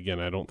 and again,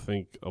 I don't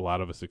think a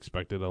lot of us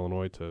expected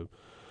Illinois to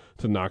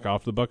knock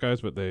off the Buckeyes,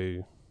 but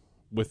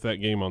with that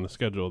game on the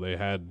schedule, they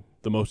had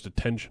the most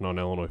attention on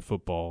Illinois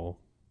football,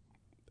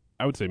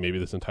 I would say maybe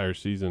this entire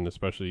season,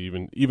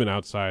 especially even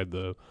outside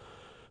the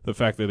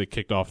fact that they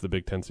kicked off the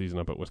Big Ten season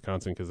up at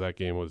Wisconsin, because that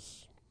game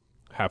was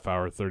half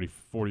hour,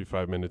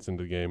 45 minutes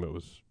into the game. It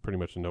was pretty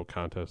much a no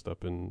contest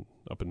up in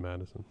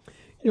Madison.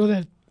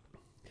 That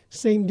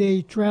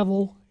same-day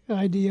travel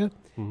idea,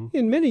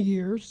 in many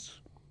years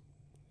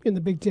in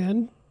the Big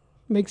Ten,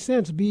 makes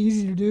sense. It'd be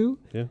easy to do.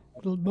 Yeah.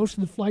 Most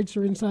of the flights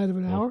are inside of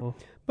an hour.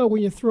 But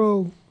when you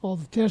throw all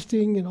the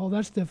testing and all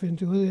that stuff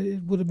into it,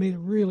 it would have made it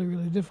really,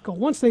 really difficult.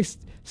 Once they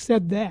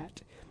said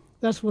that,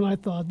 that's when I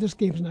thought this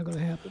game's not going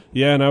to happen.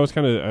 Yeah, and I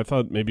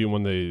thought maybe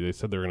when they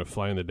said they were going to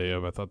fly in the day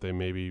of, I thought they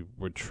maybe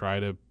would try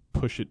to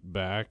push it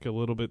back a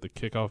little bit, the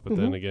kickoff, but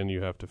then again,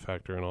 you have to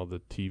factor in all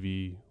the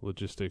TV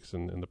logistics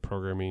and the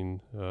programming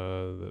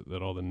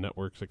that all the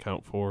networks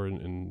account for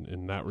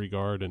in that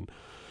regard.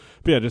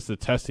 But yeah, just the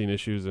testing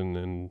issues,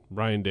 and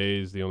Ryan Day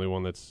is the only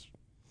one that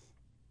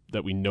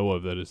we know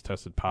of that is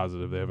tested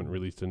positive. They haven't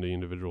released any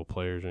individual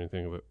players or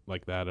anything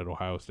like that at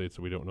Ohio State,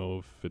 so we don't know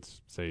if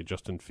it's, say,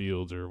 Justin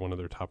Fields or one of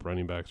their top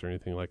running backs or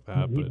anything like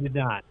that. He did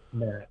not.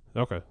 No.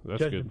 Okay, that's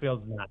Justin good. Justin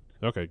Fields did not.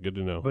 Okay, good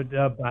to know. But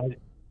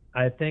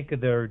I think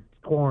their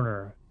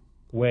corner,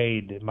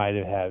 Wade, might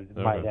have it.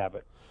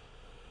 But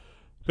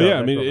So yeah,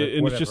 I mean,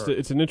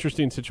 it's an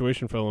interesting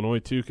situation for Illinois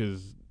too,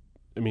 because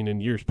I mean,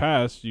 in years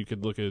past, you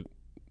could look at,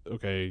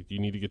 okay, you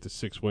need to get to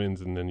 6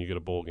 wins and then you get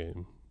a bowl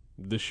game.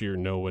 This year,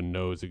 no one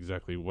knows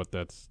exactly what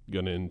that's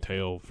going to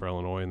entail for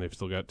Illinois, and they've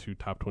still got 2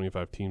 top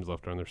 25 teams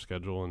left on their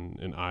schedule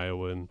in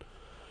Iowa and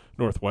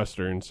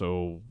Northwestern.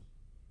 So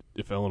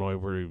if Illinois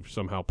were to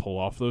somehow pull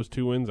off those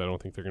 2 wins, I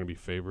don't think they're going to be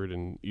favored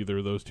in either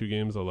of those 2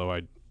 games, although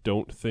I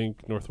don't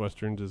think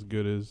Northwestern's as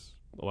good as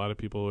a lot of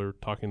people are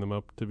talking them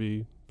up to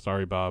be.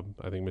 Sorry, Bob.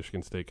 I think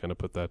Michigan State kind of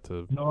put that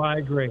to I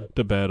agree.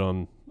 To bed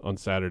on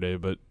Saturday,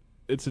 but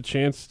it's a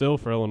chance still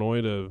for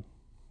Illinois to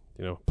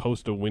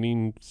post a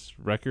winning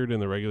record in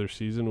the regular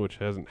season, which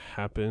hasn't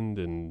happened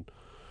in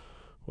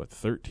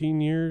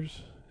 13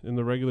 years in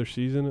the regular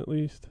season at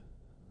least.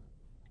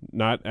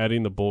 Not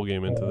adding the bowl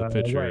game into the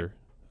picture.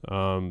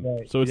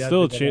 Right. So it's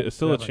still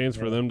a chance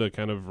for them to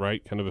kind of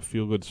write kind of a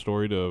feel good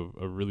story to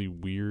a really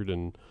weird,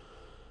 and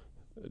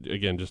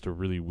again, just a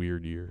really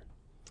weird year.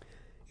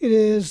 It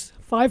is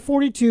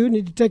 5:42.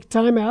 Need to take a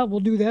time out.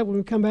 We'll do that when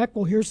we come back.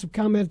 We'll hear some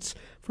comments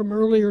from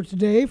earlier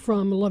today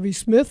from Lovie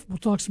Smith. We'll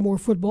talk some more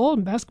football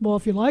and basketball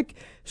if you like.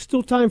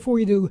 Still time for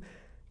you to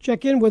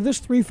check in with us.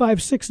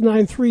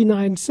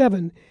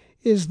 356-9397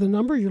 is the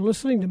number. You're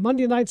listening to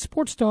Monday Night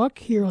Sports Talk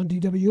here on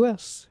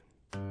DWS.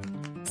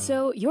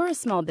 So you're a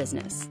small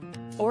business,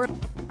 or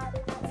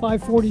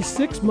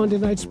 546 Monday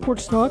Night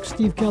Sports Talk.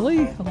 Steve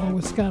Kelly, along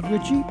with Scott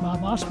Ritchie,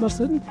 Bob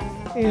Asmussen,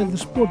 and the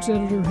sports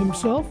editor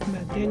himself,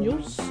 Matt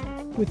Daniels,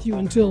 with you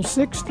until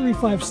 6,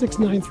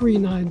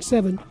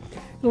 356-9397.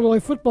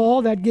 Illinois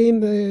football, that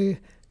game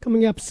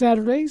coming up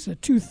Saturdays at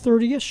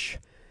 2:30-ish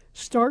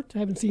start. I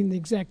haven't seen the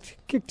exact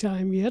kick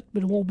time yet,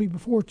 but it won't be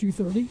before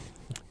 2:30.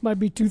 Might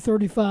be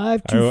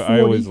 2:35, 2:40.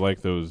 I always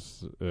like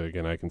those,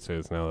 again, I can say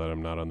this now that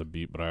I'm not on the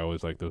beat, but I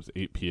always like those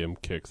 8 p.m.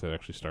 kicks that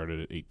actually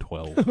started at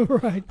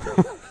 8:12. Right.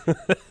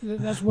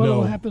 That's what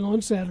will happen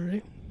on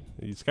Saturday.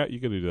 Scott, you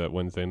could do that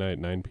Wednesday night,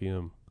 9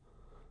 p.m.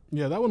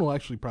 Yeah, that one will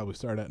actually probably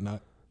start at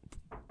night,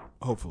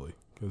 hopefully,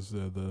 because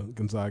the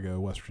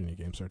Gonzaga-West Virginia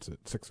game starts at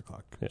 6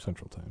 o'clock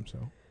Central Time.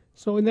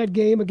 So in that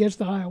game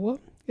against Iowa,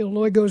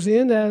 Illinois goes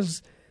in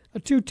as a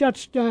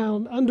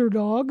 2-touchdown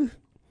underdog,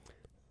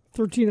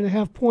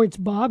 13.5 points.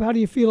 Bob, how do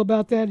you feel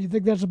about that? Do you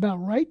think that's about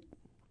right?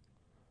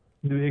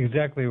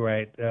 Exactly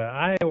right.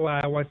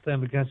 Iowa, I watched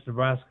them against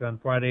Nebraska on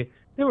Friday.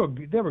 They were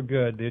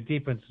good. Their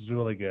defense is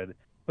really good,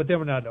 but they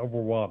were not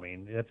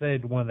overwhelming. If they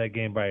had won that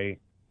game by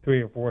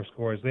 3 or 4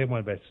 scores, they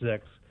won by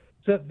 6.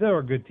 So they were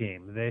a good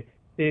team.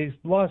 They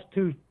lost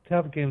 2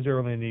 tough games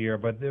early in the year,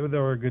 but they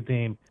were a good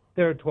team.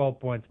 They were 12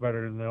 points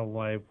better than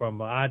Illinois from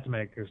an odds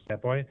maker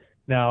standpoint.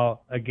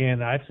 Now,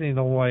 again, I've seen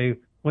Illinois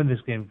win this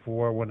game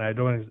before when I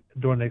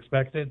don't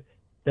expect it.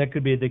 That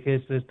could be the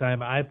case this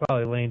time. I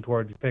probably lean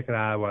towards picking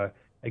Iowa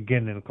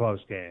again in a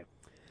close game.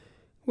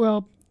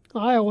 Well,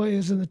 Iowa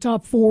is in the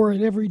top 4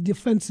 in every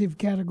defensive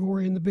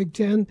category in the Big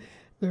Ten.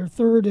 They're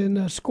third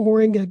in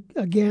scoring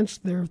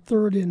against. They're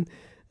third in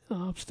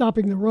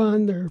stopping the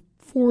run. They're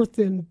fourth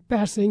in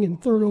passing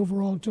and third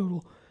overall in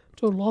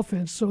total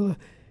offense. So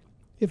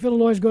if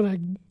Illinois is going to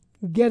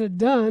get it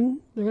done,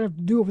 they're going to have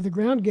to do it with the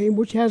ground game,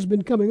 which has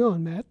been coming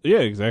on, Matt. Yeah,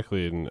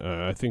 exactly. And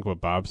I think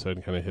what Bob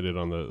said kind of hit it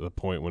on the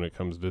point when it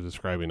comes to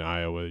describing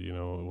Iowa. You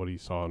know, what he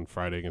saw on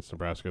Friday against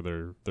Nebraska.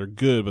 They're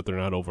good, but they're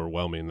not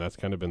overwhelming. That's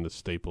kind of been the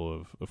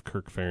staple of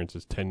Kirk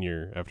Ferentz's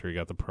tenure after he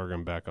got the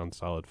program back on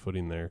solid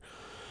footing there.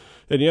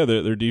 And, yeah,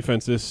 their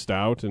defense is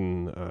stout,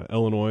 and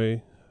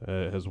Illinois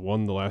has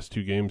won the last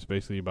 2 games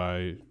basically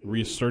by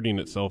reasserting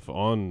itself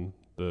on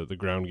the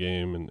ground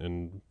game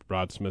and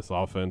Rod Smith's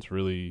offense,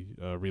 really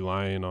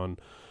relying on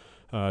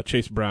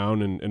Chase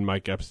Brown and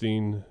Mike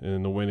Epstein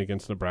in the win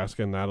against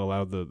Nebraska, and that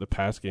allowed the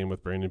pass game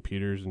with Brandon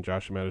Peters and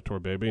Josh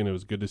Amador-Bebe, and it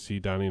was good to see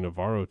Donnie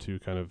Navarro to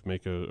kind of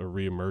make a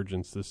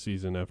reemergence this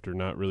season after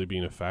not really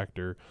being a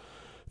factor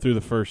through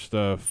the first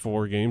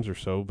 4 games or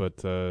so. But,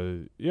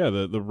 the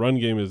run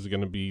game is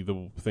going to be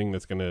the thing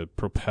that's going to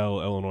propel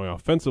Illinois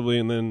offensively,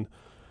 and then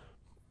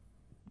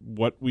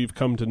what we've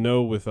come to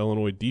know with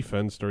Illinois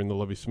defense during the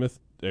Lovie Smith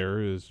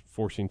era is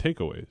forcing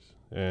takeaways.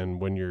 And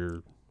when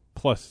you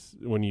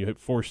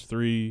force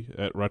 3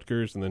 at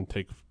Rutgers and then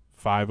take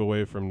 5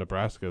 away from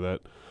Nebraska,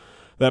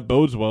 that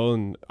bodes well.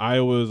 And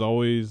Iowa is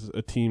always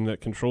a team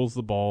that controls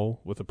the ball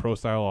with a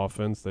pro-style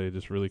offense. They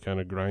just really kind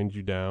of grind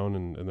you down,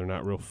 and they're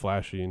not real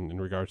flashy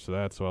in regards to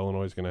that. So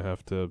Illinois is going to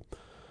have to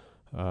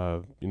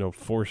be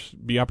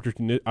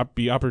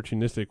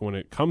opportunistic when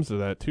it comes to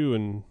that too.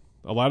 And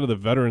a lot of the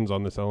veterans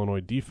on this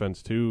Illinois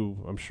defense,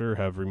 too, I'm sure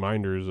have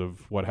reminders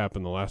of what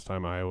happened the last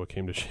time Iowa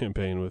came to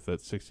Champaign with that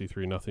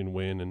 63-0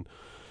 win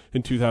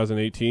in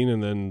 2018.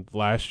 And then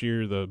last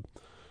year, the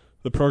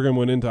program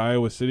went into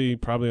Iowa City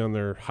probably on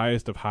their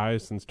highest of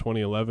highs since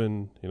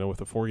 2011,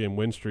 with a 4-game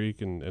win streak.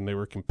 And they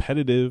were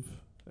competitive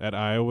at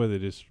Iowa. They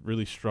just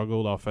really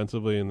struggled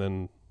offensively, and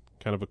then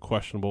kind of a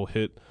questionable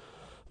hit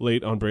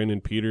late on Brandon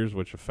Peters,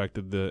 which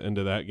affected the end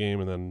of that game.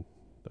 And then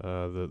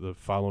the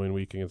following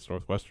week against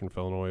Northwestern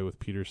Illinois with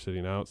Peters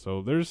sitting out.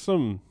 So it's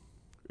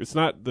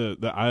not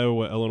the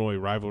Iowa-Illinois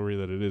rivalry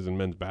that it is in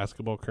men's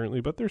basketball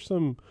currently, but there's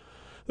some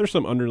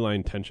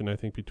underlying tension, I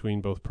think,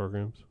 between both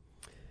programs.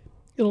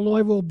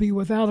 Illinois will be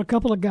without a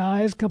couple of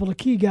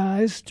key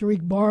guys.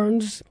 Tariq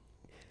Barnes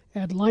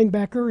at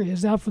linebacker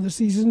is out for the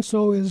season.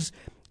 So is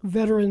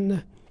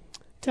veteran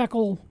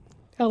tackle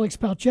Alex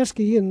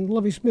Palczewski, and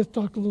Lovie Smith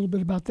talked a little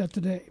bit about that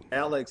today.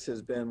 Alex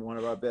has been one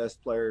of our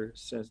best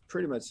players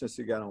pretty much since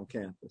he got on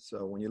campus.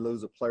 So when you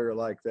lose a player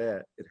like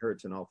that, it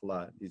hurts an awful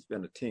lot. He's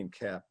been a team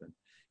captain.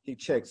 He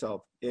checks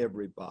off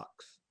every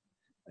box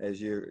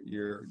as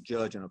you're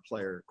judging a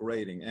player,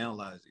 grading,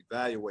 analyzing,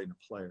 evaluating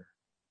a player.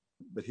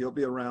 But he'll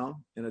be around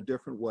in a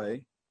different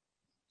way.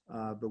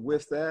 But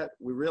with that,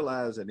 we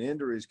realize that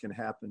injuries can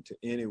happen to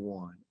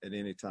anyone at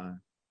any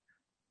time.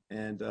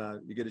 And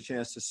you get a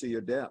chance to see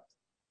your depth.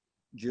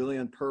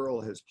 Julian Pearl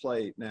has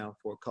played now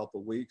for a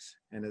couple of weeks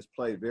and has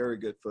played very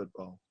good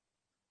football.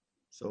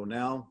 So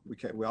now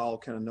we all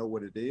kind of know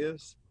what it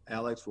is.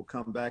 Alex will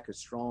come back as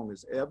strong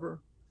as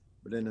ever.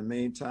 But in the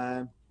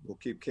meantime, we'll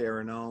keep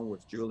carrying on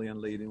with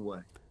Julian leading way.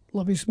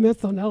 Lovie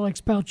Smith on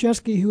Alex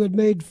Palczewski, who had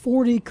made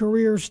 40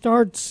 career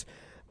starts.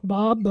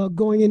 Bob,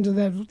 going into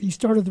that, he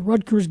started the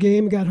Rutgers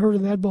game, got hurt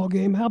in that ball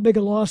game. How big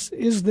a loss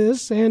is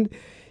this? And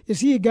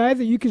is he a guy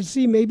that you can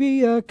see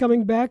maybe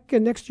coming back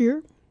next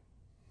year?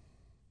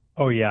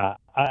 Oh, yeah.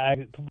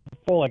 I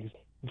fully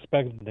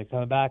expect him to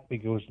come back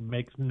because it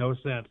makes no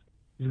sense.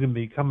 He's going to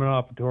be coming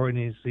off a torn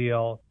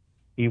ACL.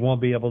 He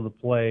won't be able to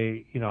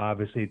play,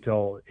 obviously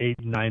till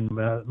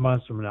 8-9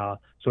 months from now.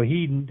 So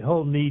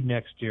he'll need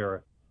next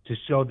year to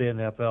show the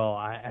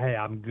NFL, hey,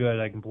 I'm good,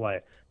 I can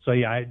play. So,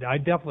 yeah, I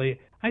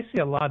see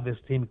a lot of this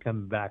team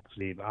coming back,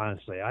 Steve,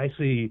 honestly. I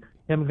see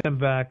him come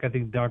back. I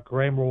think Doug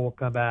Kramer will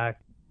come back.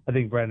 I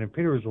think Brandon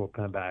Peters will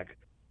come back.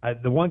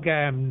 The one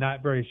guy I'm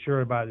not very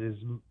sure about is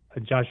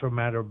Joshua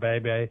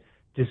Amador-Bebe.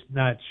 Just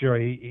not sure.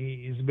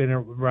 He's been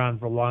around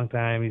for a long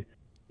time. He's,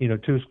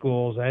 2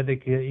 schools. I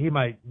think he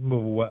might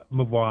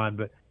move on,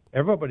 but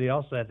everybody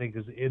else I think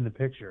is in the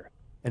picture,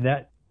 and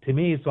that to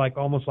me is like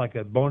almost like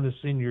a bonus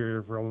senior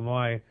year for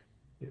Illinois.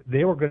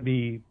 They were going to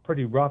be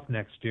pretty rough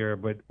next year,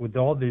 but with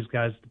all these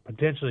guys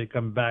potentially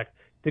coming back,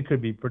 they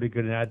could be pretty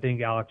good, and I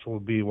think Alex will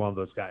be one of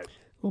those guys.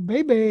 Well,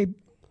 Bebe,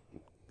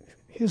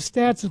 his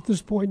stats at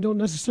this point don't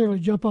necessarily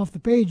jump off the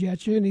page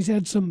at you, and he's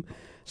had some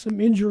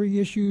injury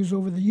issues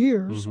over the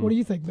years. What do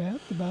you think, Matt,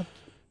 about?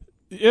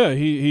 Yeah,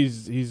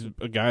 he's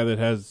a guy that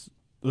has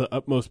the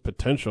utmost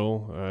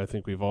potential. I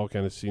think we've all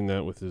kind of seen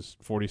that with his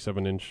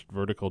 47-inch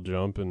vertical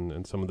jump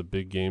and some of the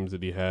big games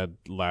that he had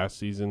last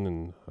season,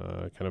 and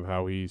kind of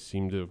how he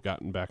seemed to have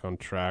gotten back on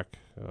track,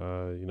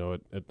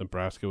 at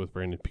Nebraska with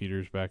Brandon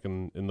Peters back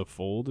in the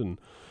fold. And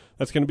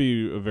that's going to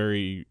be a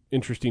very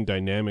interesting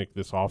dynamic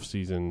this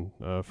offseason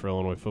for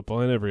Illinois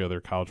football and every other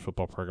college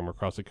football program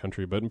across the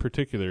country, but in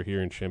particular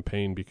here in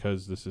Champaign,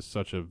 because this is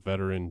such a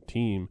veteran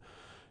team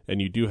and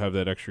you do have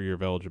that extra year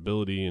of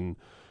eligibility. And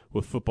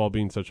with football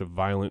being such a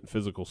violent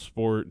physical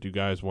sport, do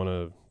guys want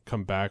to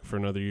come back for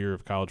another year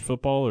of college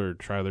football or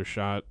try their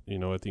shot,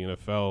 at the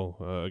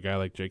NFL? A guy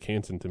like Jake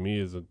Hansen, to me,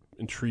 is an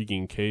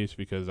intriguing case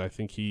because I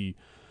think he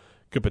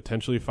could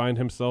potentially find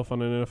himself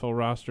on an NFL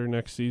roster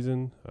next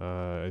season.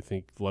 I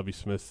think Lovie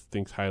Smith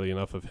thinks highly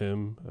enough of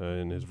him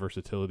and his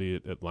versatility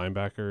at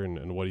linebacker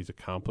and what he's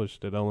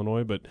accomplished at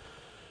Illinois. But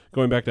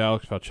going back to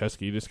Alex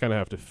Palczewski, you just kind of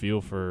have to feel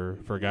for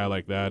a guy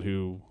like that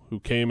who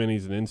came in.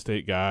 He's an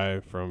in-state guy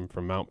from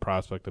Mount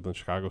Prospect up in the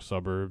Chicago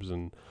suburbs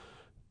and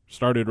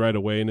started right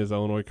away in his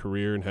Illinois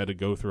career and had to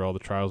go through all the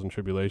trials and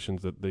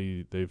tribulations that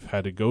they've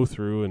had to go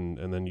through.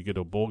 And then you get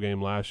a bowl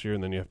game last year,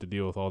 and then you have to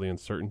deal with all the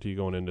uncertainty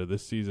going into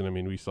this season. I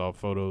mean, we saw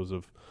photos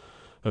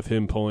of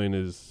him pulling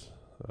his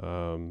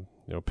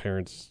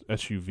parents'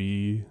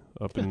 SUV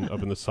up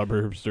in the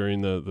suburbs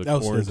during the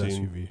that quarantine. Was his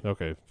SUV.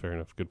 Okay, fair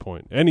enough. Good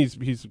point. And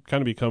he's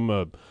kind of become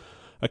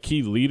a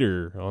key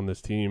leader on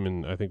this team,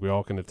 and I think we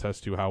all can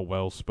attest to how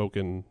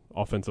well-spoken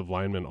offensive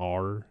linemen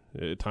are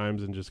at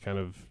times, and just kind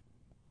of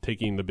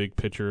taking the big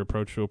picture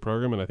approach to a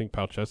program. And I think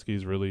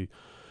Palczewski's really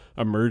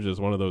emerged as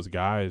one of those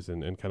guys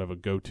and kind of a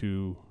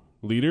go-to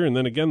leader. And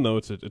then again, though,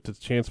 it's a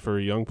chance for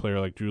a young player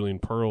like Julian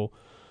Pearl,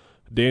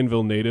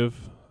 Danville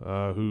native,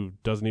 who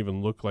doesn't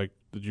even look like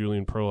the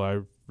Julian Pearl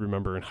I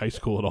remember in high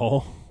school at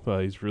all.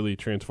 He's really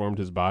transformed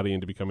his body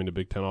into becoming a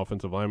Big Ten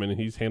offensive lineman, and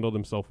he's handled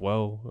himself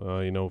well,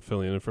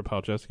 filling in for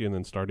Palczewski and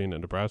then starting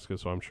at Nebraska.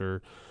 So I'm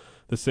sure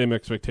the same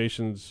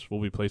expectations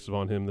will be placed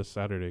upon him this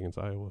Saturday against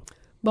Iowa.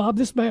 Bob,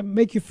 this might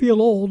make you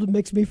feel old. It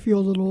makes me feel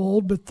a little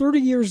old. But 30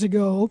 years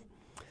ago,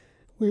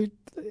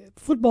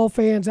 football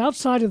fans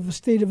outside of the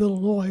state of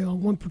Illinois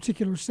on one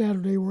particular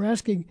Saturday were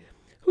asking,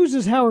 who's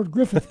this Howard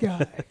Griffith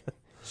guy?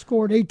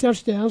 Scored 8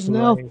 touchdowns. And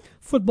now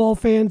football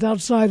fans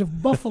outside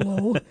of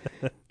Buffalo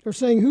are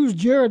saying, who's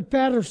Jared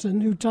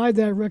Patterson, who tied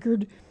that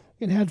record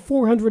and had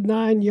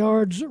 409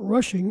 yards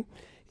rushing?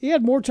 He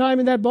had more time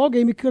in that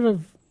ballgame. He could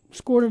have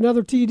scored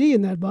another TD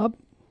in that, Bob.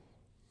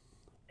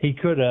 He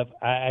could have.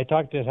 I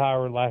talked to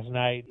Howard last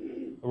night.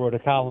 I wrote a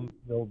column.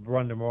 They'll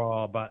run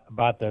tomorrow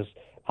about this.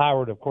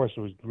 Howard, of course,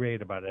 was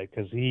great about it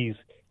because he's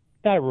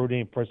not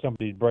rooting for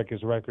somebody to break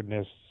his record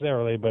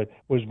necessarily, but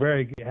was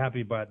very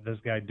happy about this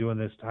guy doing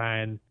this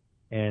time.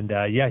 And,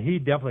 he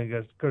definitely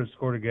could have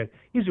scored again.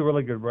 He's a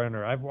really good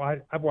runner. I've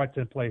watched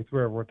him play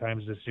 3 or 4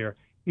 times this year.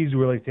 He's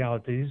really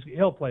talented.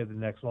 He'll play the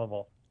next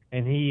level.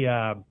 And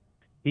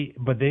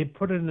but they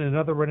put in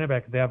another running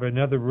back. They have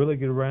another really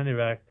good running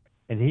back.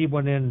 And he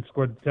went in and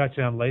scored a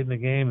touchdown late in the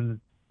game, and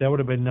that would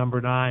have been number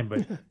 9.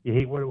 But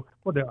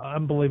what an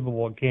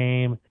unbelievable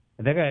game!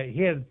 And that guy,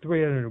 he had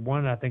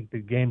 301, I think, the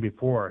game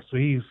before. So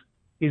he's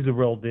a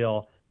real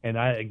deal. And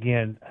I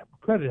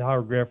credit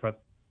Howard Griffith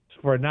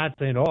for not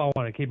saying, "Oh, I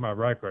want to keep my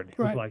record."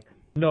 Right. He's like,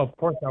 "No, of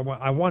course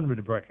I want him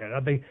to break it." I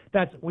think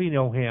we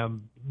know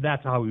him.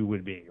 That's how he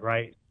would be,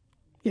 right?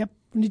 Yep.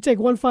 When you take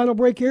one final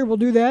break here, we'll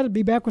do that. I'll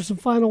be back with some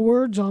final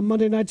words on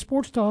Monday Night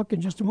Sports Talk in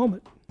just a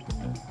moment.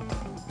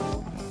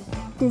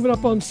 Moving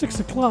up on 6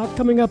 o'clock,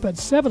 coming up at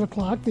 7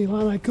 o'clock, the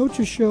Illini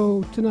Coaches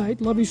Show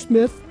tonight. Lovie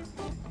Smith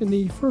in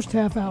the first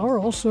half hour.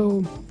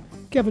 Also,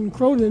 Kevin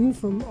Cronin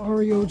from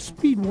REO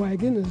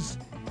Speedwagon is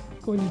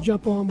going to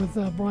jump on with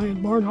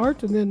Brian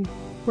Barnhart, and then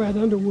Brad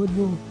Underwood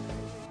will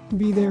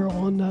be there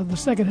on the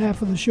second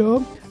half of the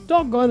show.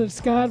 Doggone it,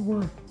 Scott,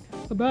 we're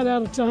about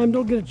out of time.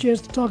 Don't get a chance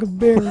to talk of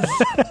Bears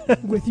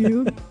with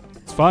you.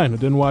 It's fine. I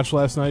didn't watch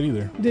last night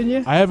either. Didn't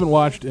you? I haven't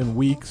watched in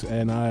weeks,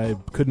 and I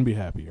couldn't be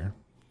happier.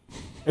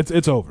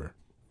 It's over.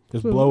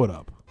 Just blow it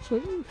up.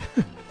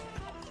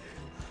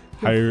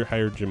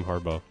 Hire Jim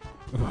Harbaugh.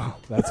 Well,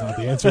 that's not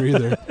the answer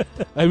either.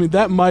 I mean,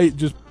 that might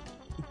just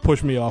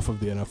push me off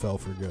of the NFL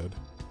for good.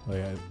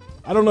 Like,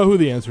 I don't know who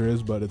the answer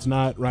is, but it's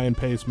not Ryan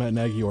Pace, Matt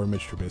Nagy, or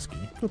Mitch Trubisky.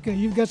 Okay,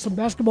 you've got some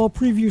basketball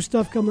preview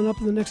stuff coming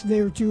up in the next day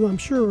or two, I'm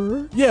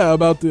sure. Yeah,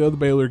 about the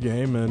Baylor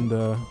game, and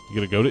you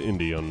got to go to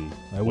Indy on.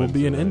 I will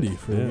be in Indy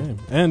for the game,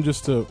 and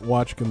just to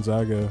watch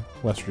Gonzaga,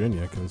 West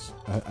Virginia, because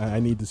I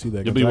need to see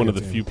that. You'll Gonzaga be one of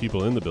the team. few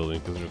people in the building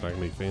because there's not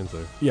going to be fans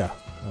there. Yeah,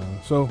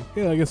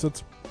 I guess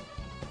that's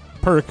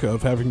perk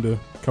of having to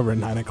cover a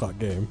 9 o'clock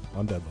game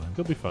on deadline.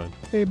 He'll be fine.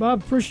 Hey,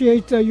 Bob,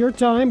 appreciate your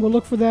time. We'll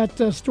look for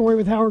that story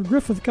with Howard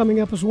Griffith coming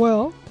up as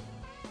well.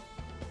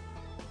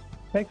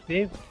 Thanks,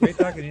 Steve. Great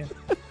talking to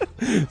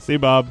you. See you,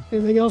 Bob.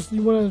 Anything else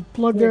you want to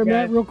plug there,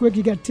 Matt, real quick?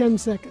 You got 10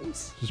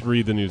 seconds. Just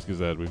read the News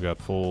Gazette. We've got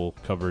full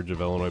coverage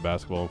of Illinois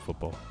basketball and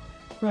football.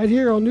 Right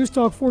here on News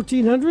Talk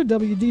 1400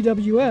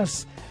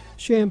 WDWS,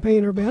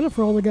 Champaign-Urbana.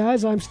 For all the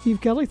guys, I'm Steve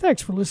Kelly.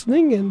 Thanks for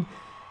listening, and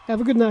have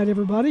a good night,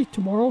 everybody.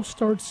 Tomorrow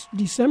starts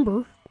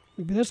December.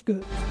 Maybe that's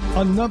good.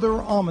 Another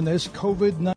ominous COVID-19